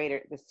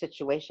the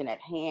situation at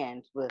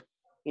hand with,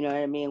 you know what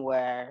I mean,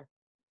 where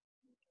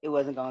it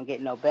wasn't going to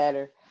get no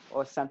better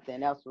or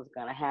something else was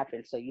going to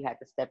happen. So you had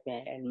to step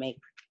in and make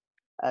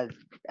a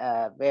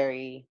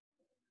very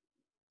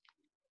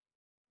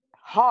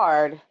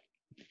hard,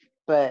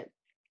 but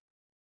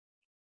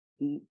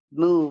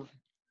move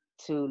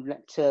to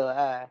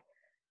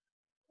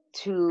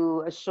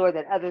assure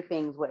that other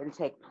things wouldn't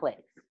take place,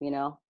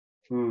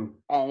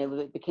 and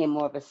it became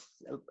more of a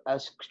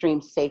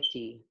extreme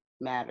safety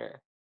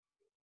matter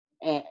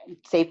and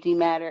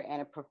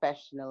a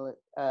professional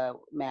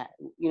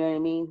you know what I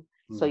mean?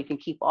 So you can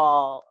keep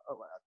all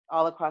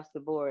across the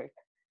board,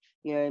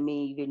 you know what I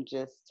mean? You can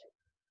just,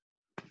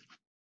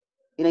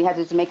 you have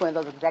to just make one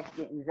of those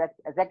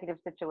executive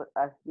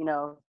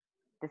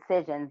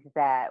decisions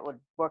that would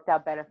work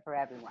out better for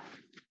everyone.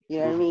 You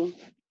know what I mean?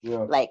 Yeah.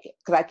 Like,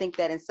 because I think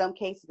that in some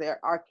cases there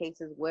are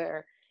cases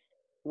where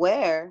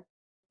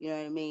you know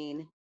what I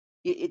mean,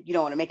 you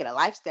don't want to make it a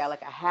lifestyle,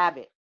 like a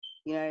habit,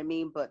 you know what I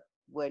mean? But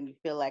when you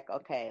feel like,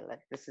 okay,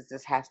 like this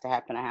has to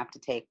happen, I have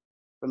to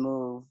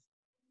remove,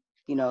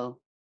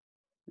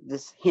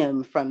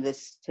 him from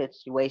this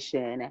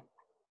situation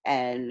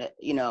and,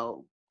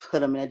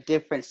 put him in a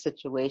different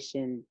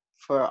situation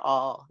for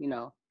all,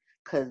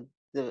 because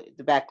the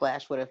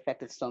backlash would have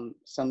affected so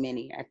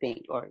many, I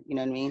think, or you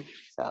know what I mean.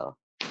 So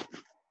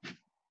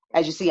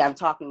as you see, I'm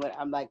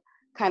like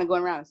kind of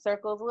going around in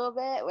circles a little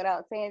bit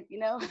without saying,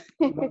 No,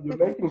 you're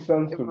making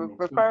sense to me.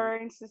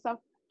 referring to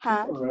something, It's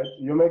huh? all right.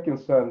 You're making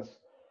sense.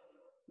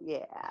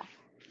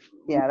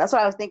 Yeah, that's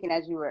what I was thinking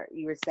as you were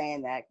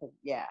saying that, because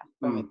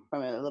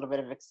from a little bit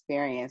of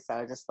experience,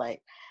 I was just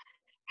like,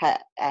 I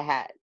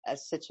had a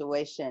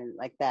situation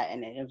like that,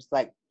 and it was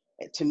like,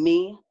 to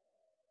me,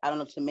 I don't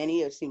know, to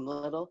many it seemed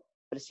little,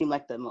 but it seemed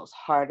like the most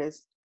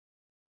hardest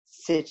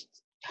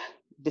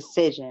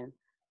decision,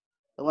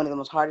 one of the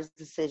most hardest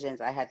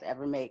decisions I had to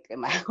ever make in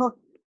my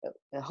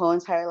whole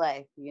entire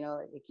life.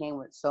 It came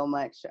with so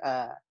much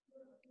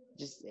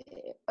just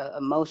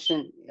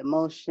emotion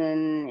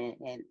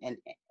and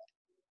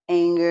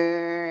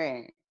anger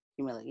and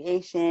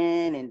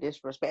humiliation and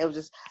disrespect. It was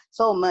just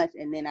so much,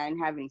 and then I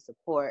didn't have any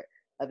support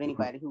of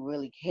anybody who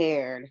really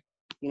cared.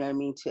 You know what I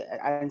mean?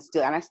 I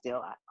still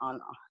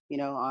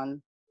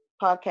on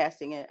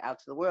podcasting it out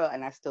to the world,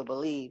 and I still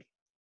believe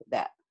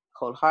that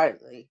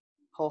wholeheartedly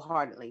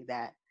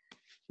that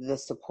the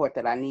support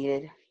that I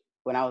needed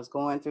when I was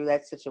going through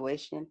that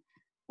situation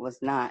was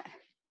not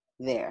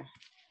there.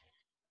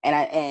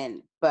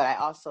 But I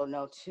also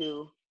know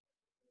too,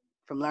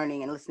 from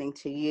learning and listening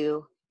to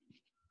you,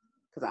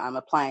 because I'm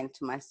applying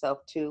to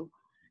myself too,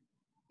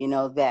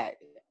 that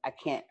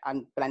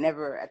but I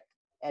never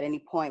at any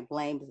point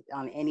blamed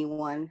on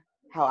anyone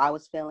how I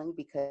was feeling,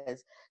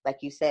 because like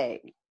you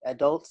say,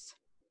 adults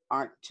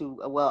aren't too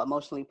well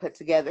emotionally put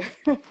together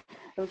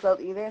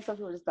themselves either. And some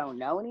people just don't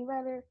know any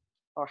better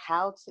or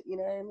how to, you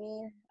know what I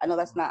mean? I know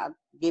that's not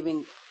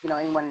giving,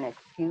 anyone an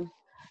excuse,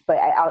 but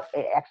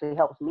it actually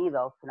helps me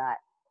though to not,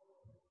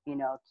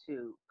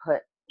 to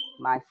put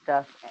my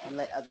stuff and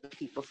let other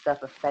people's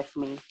stuff affect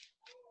me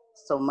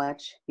so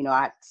much.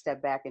 I step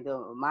back and do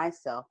it with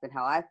myself and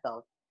how I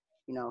felt,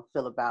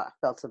 felt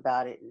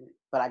about it.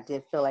 But I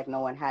did feel like no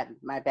one had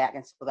my back,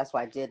 and so that's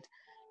why I did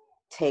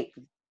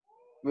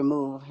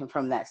remove him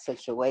from that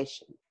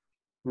situation.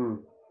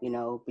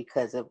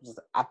 Because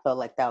I felt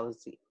like that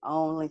was the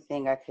only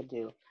thing I could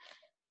do.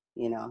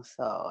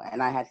 So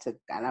and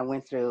I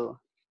went through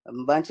a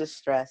bunch of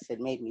stress. It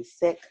made me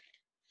sick.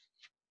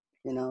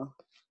 And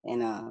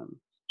I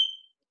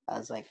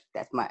was like,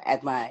 at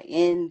my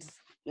end.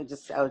 I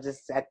was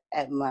just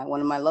at my one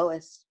of my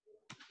lowest.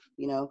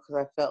 Because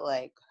I felt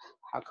like,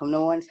 how come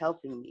no one's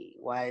helping me?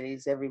 Why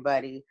is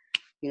everybody,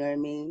 you know what I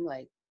mean?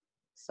 Like,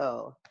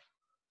 so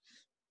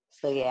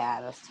yeah,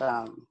 that's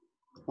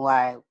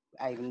why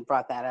I even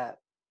brought that up.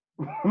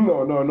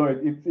 No,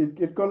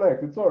 it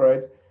connects. It's all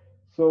right.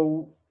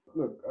 So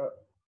look,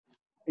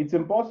 it's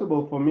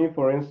impossible for me,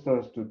 for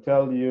instance, to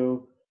tell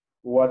you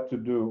what to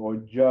do or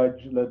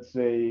judge, let's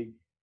say,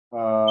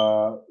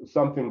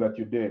 something that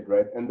you did,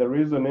 right? And the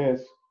reason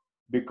is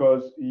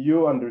because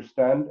you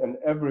understand, and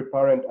every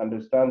parent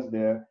understands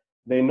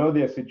they know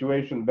their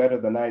situation better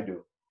than I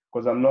do,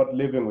 because I'm not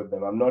living with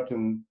them. I'm not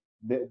in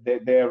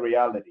their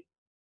reality,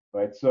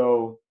 right?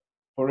 So,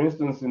 for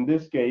instance, in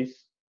this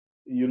case,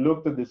 you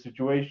looked at the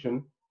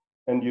situation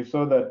and you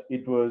saw that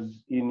it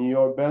was in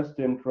your best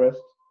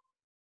interest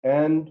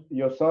and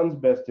your son's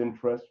best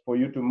interest for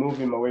you to move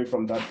him away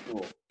from that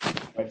school.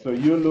 Right? So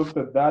you looked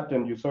at that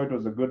and you saw it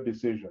was a good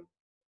decision.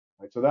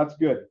 Right? So that's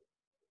good.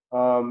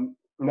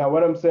 Now,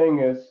 what I'm saying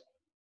is,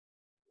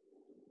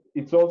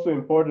 it's also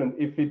important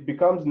if it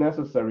becomes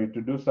necessary to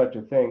do such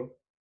a thing,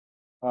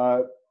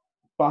 uh,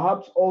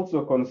 perhaps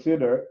also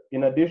consider,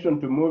 in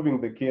addition to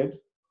moving the kid,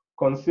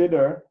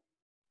 consider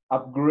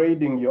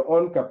upgrading your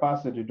own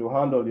capacity to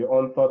handle your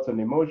own thoughts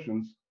and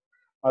emotions,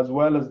 as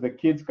well as the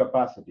kid's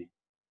capacity.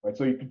 Right?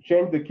 So you could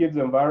change the kid's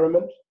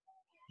environment,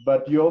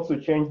 but you also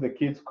change the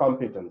kid's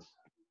competence,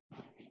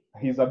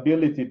 his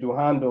ability to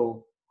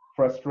handle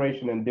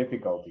frustration and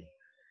difficulty.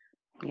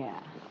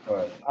 Yeah.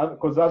 Right.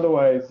 Because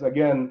otherwise,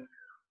 again,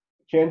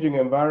 changing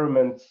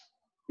environments,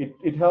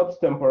 it helps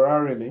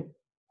temporarily,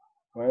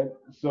 right?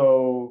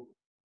 So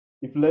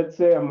if, let's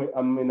say,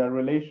 I'm in a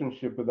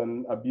relationship with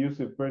an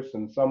abusive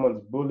person,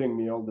 someone's bullying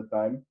me all the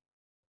time.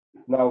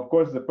 Now, of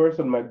course, the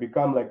person might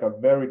become like a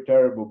very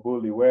terrible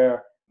bully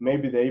where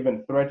maybe they're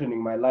even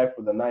threatening my life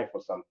with a knife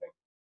or something.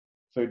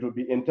 So it would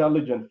be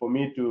intelligent for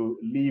me to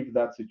leave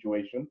that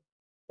situation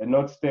and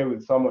not stay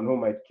with someone who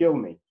might kill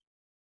me.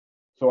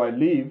 So I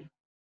leave.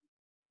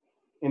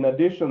 In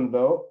addition,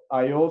 though,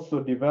 I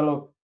also need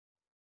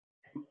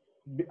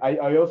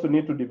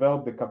to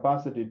develop the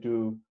capacity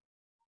to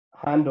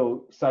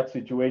handle such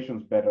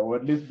situations better, or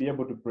at least be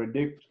able to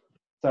predict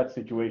such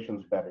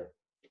situations better.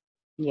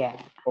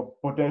 Yeah. Of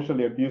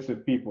potentially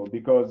abusive people,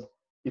 because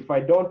if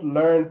I don't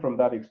learn from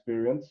that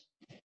experience,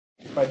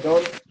 if I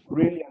don't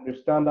really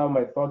understand how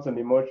my thoughts and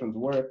emotions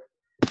work,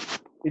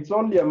 it's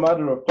only a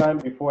matter of time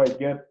before I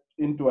get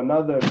into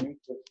another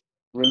abusive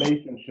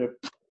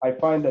relationship. I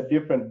find a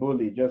different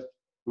bully, just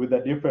with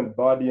a different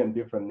body and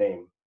different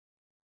name.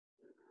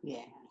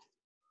 Yeah.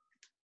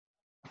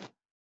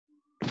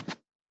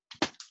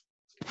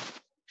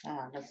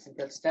 That's some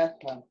good stuff,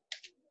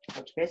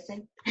 Coach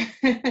Kristen.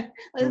 This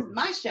is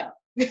my show.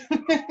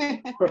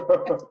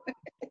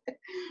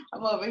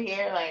 I'm over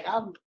here like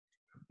I'm,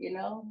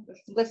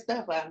 it's some good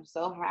stuff. I'm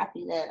so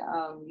happy that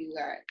you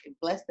are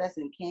blessed us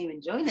and came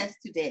and joined us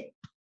today.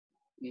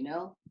 You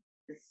know,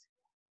 it's,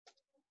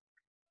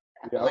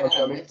 I feel like I I'm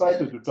done went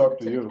excited to talk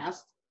to the you.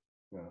 council.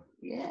 Yeah.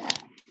 Yeah,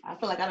 I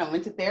feel like I done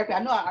went to therapy.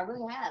 I know I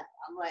really have.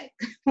 I'm like,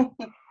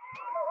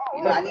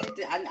 I needed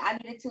to. I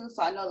needed to.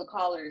 So I know the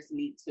callers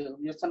need to.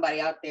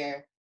 Somebody out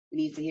there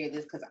needs to hear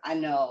this because I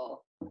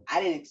know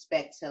I didn't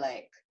expect to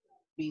like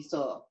be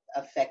so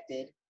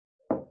affected.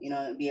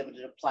 And be able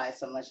to apply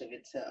so much of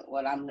it to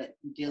what I'm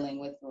dealing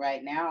with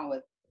right now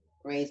with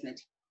raising a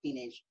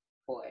teenage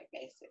boy,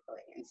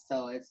 basically. And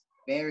so it's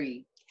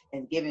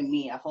given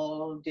me a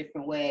whole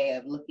different way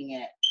of looking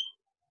at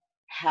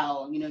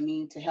how,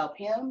 to help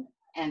him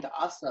and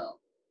also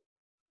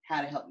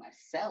how to help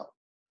myself.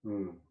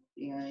 You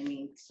know what I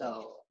mean?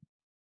 So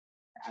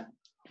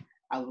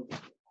I would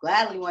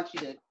gladly want you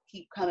to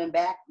keep coming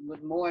back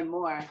with more and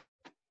more,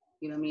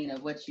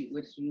 of what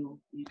you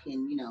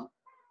can,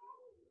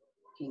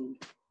 can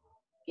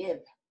give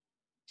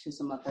to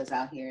some of us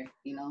out here,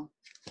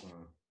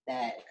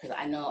 that because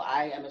I know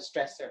I am a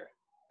stressor.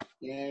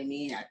 You know what I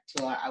mean?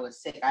 Till I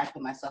was sick, I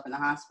put myself in the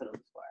hospital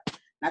before,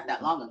 not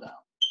that long ago.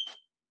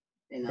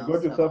 You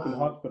got yourself in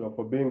hospital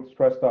for being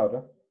stressed out,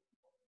 huh?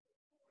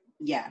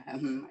 Yeah,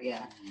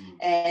 yeah.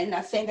 And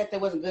not saying that there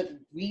wasn't good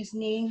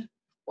reasoning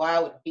why I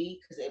would be,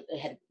 because it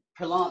had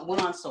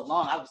went on so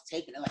long. I was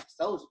taking it like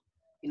soldier.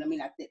 You know what I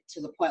mean? I think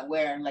to the point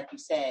where, like you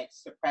said,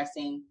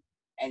 suppressing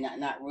and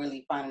not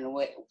really finding a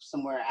way,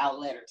 somewhere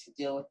outlet or to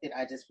deal with it.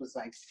 I just was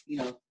like,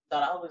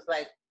 thought I was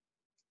like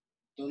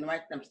doing the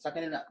right thing. I'm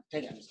sucking it up.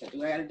 I'm just gonna do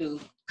what I gotta do.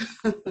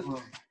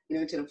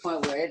 To the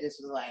point where it just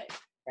was like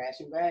crash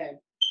and burn.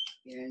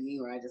 You know what I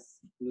mean? Where I just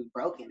was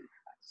broken.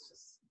 I was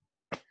just,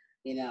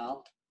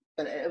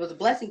 but it was a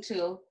blessing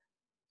too,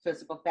 for the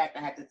simple fact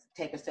I had to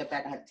take a step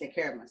back. I had to take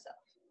care of myself.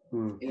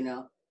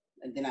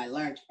 And then I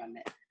learned from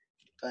it.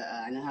 But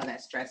I know how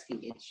that stress can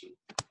get you.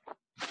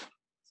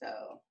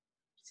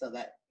 So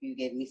that you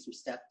gave me some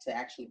stuff to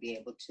actually be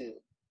able to,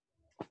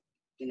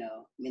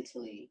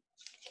 mentally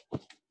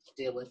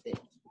deal with it.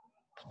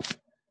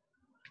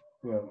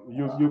 Yeah,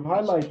 you've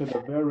highlighted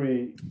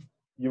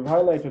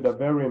a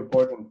very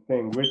important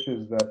thing, which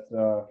is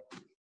that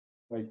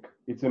like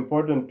it's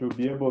important to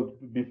be able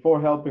to, before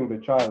helping the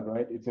child,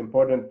 right? It's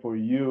important for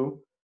you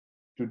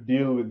to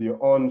deal with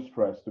your own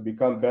stress, to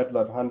become better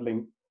at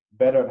handling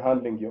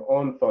your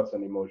own thoughts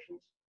and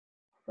emotions,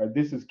 right?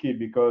 This is key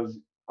because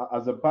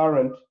as a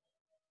parent,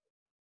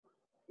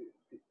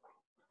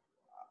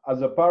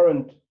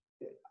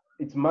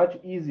 it's much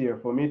easier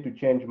for me to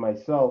change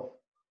myself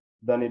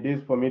than it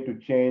is for me to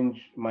change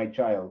my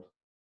child.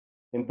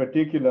 In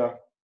particular,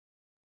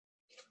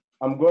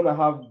 I'm going to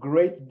have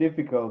great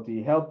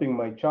difficulty helping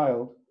my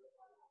child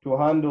to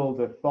handle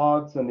the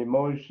thoughts and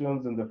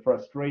emotions and the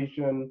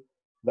frustration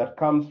that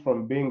comes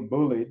from being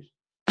bullied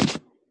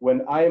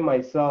when I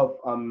myself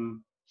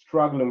am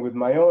struggling with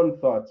my own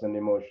thoughts and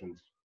emotions.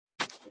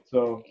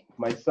 So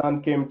my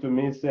son came to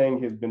me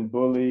saying he's been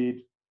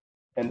bullied,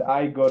 and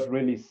I got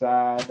really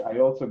sad. I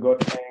also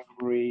got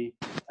angry.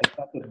 I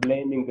started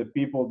blaming the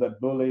people that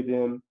bullied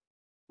him.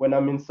 When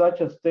I'm in such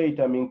a state,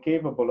 I'm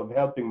incapable of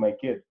helping my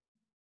kid.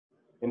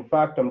 In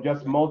fact, I'm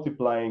just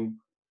multiplying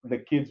the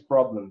kid's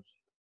problems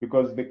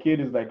because the kid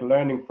is like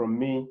learning from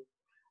me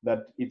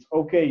that it's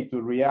okay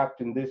to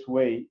react in this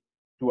way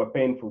to a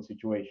painful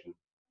situation,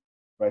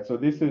 right? So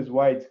this is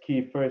why it's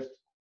key.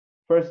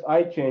 First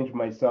I change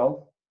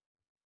myself.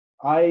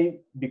 I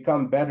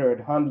become better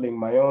at handling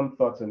my own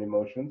thoughts and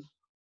emotions.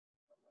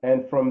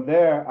 And from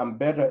there, I'm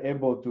better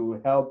able to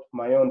help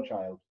my own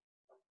child.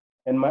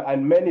 And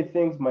many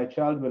things my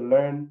child will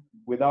learn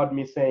without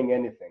me saying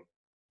anything.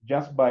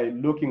 Just by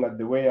looking at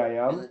the way I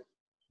am,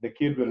 the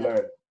kid will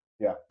learn.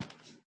 Yeah.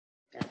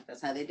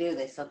 That's how they do.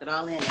 They suck it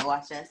all in and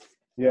watch us.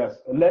 Yes.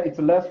 It's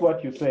less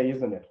what you say,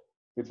 isn't it?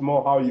 It's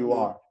more how you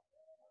are.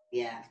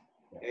 Yeah,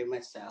 very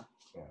much so.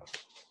 Yeah.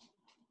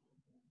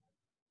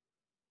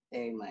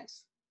 Very much.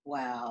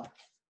 Wow.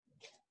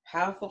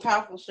 Powerful,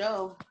 powerful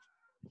show.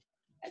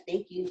 I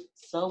thank you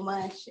so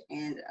much.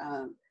 And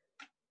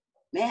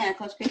man,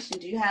 Coach Christian,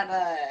 do you have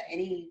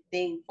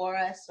anything for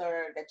us,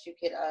 or that you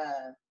could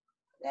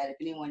that if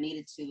anyone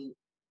needed to,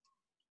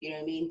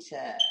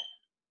 to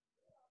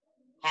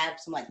have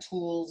some like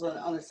tools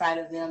on the side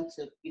of them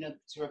to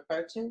to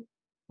refer to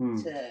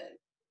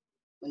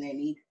when they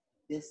need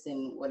this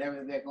and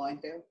whatever they're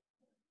going through?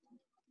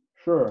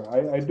 Sure,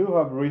 I do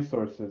have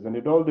resources, and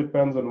it all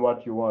depends on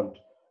what you want.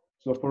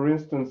 So, for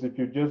instance, if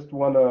you just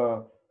want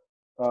to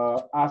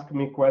ask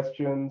me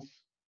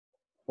questions,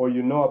 or a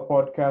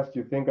podcast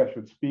you think I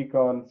should speak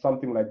on,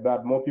 something like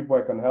that, more people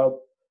I can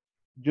help,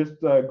 just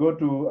go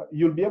to,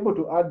 you'll be able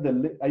to add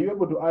are you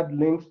able to add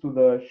links to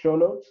the show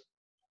notes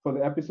for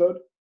the episode?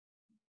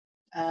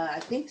 I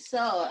think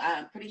so.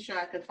 I'm pretty sure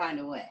I could find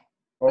a way.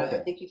 Okay. I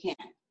think you can.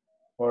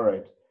 All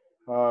right.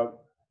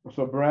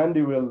 So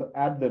Brandy will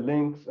add the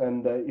links,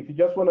 and if you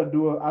just want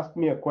to ask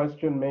me a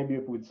question, maybe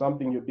with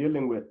something you're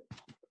dealing with,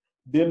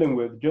 dealing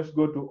with, just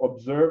go to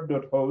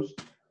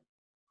observe.host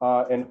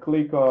and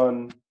click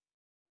on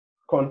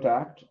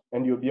contact,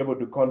 and you'll be able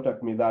to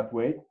contact me that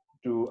way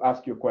to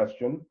ask your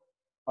question.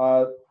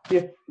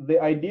 If the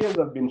ideas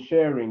I've been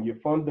sharing, you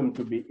found them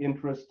to be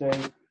interesting,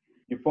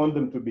 you found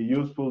them to be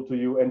useful to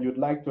you, and you'd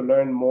like to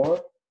learn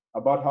more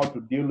about how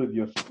to deal with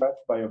your stress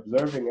by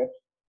observing it,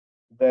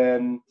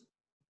 then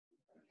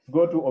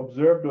go to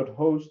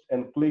observe.host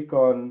and click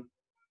on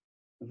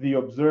the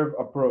observe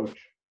approach.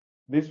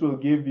 This will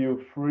give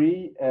you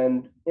free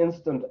and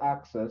instant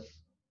access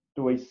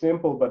to a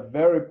simple but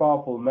very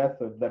powerful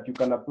method that you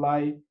can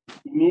apply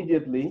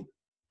immediately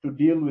to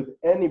deal with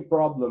any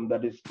problem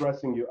that is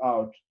stressing you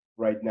out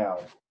right now.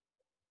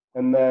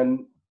 And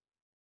then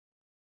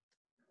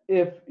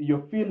if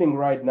you're feeling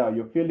right now,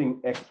 you're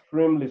feeling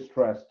extremely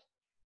stressed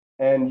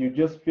and you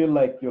just feel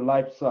like your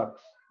life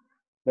sucks,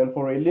 then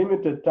for a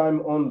limited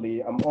time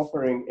only, I'm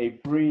offering a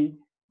free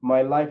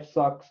My Life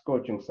Sucks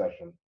coaching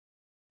session.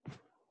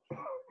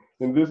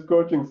 In this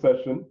coaching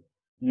session,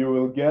 you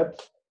will get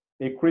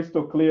a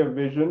crystal clear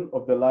vision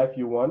of the life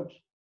you want.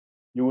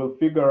 You will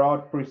figure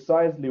out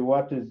precisely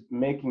what is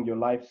making your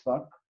life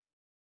suck,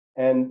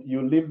 and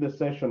you leave the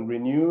session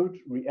renewed,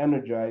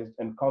 re-energized,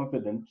 and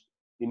confident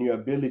in your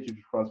ability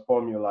to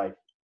transform your life.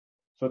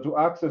 So to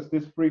access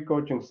this free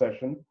coaching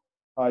session,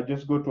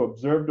 just go to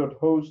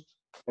observe.host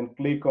and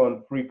click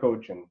on free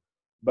coaching.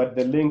 But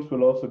the links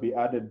will also be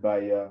added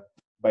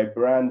by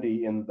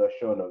Brandy in the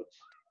show notes.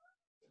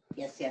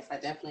 Yes, I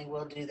definitely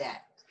will do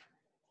that.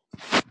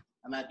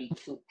 I might be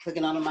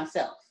clicking on it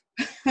myself.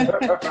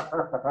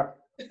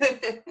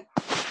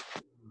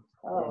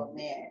 Oh,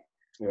 man.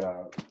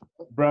 Yeah.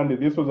 Brandy,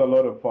 this was a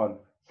lot of fun.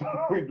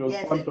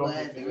 Yes, it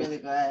was. It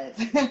really was.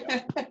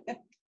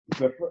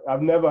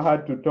 I've never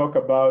had to talk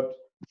about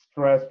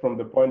stress from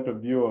the point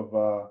of view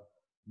of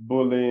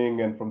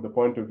bullying and from the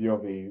point of view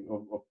of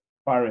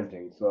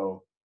parenting.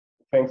 So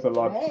thanks a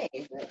lot. Hey,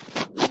 it's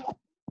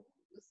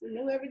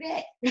new every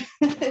day.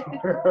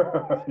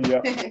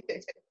 Yeah.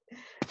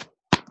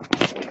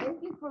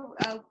 Thank you for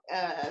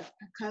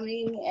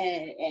coming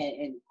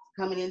and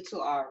coming into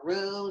our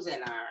rooms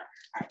and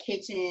our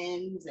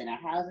kitchens and our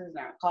houses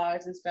and our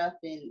cars and stuff,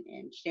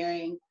 and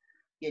sharing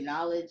your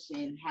knowledge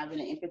and having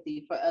an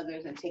empathy for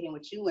others and taking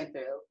what you went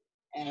through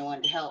and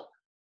wanted to help,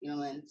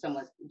 and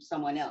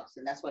someone else.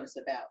 And that's what it's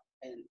about.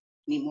 And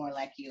need more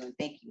like you. And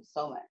thank you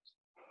so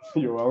much.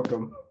 You're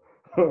welcome.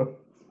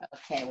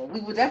 Okay, well,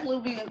 we will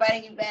definitely be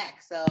inviting you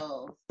back.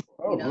 So,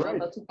 don't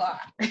go too far.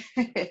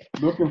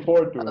 Looking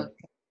forward to it.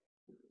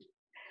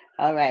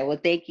 All right. Well,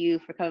 thank you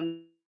for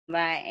coming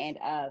by. And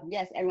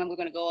yes, everyone, we're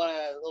going to go on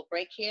a little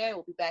break here.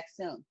 We'll be back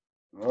soon.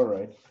 All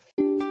right.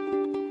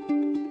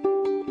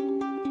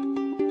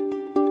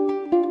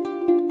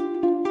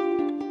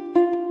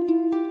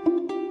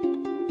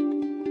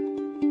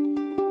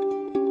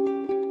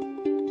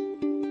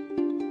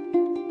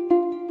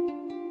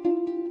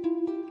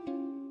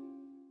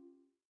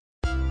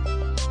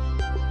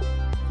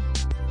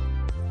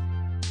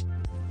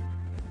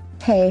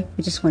 Hey,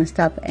 we just want to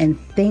stop and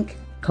thank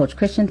Coach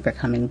Christian for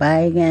coming by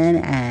again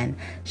and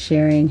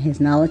sharing his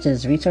knowledge and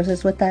his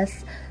resources with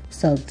us.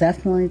 So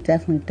definitely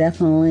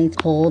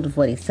hold of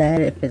what he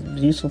said if it's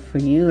useful for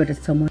you or to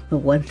someone. But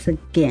once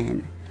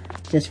again,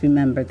 just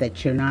remember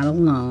that you're not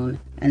alone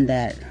and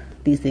that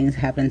these things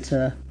happen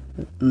to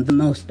the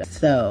most.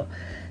 So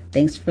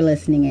thanks for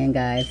listening in,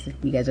 guys.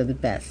 You guys are the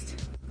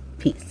best.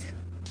 Peace.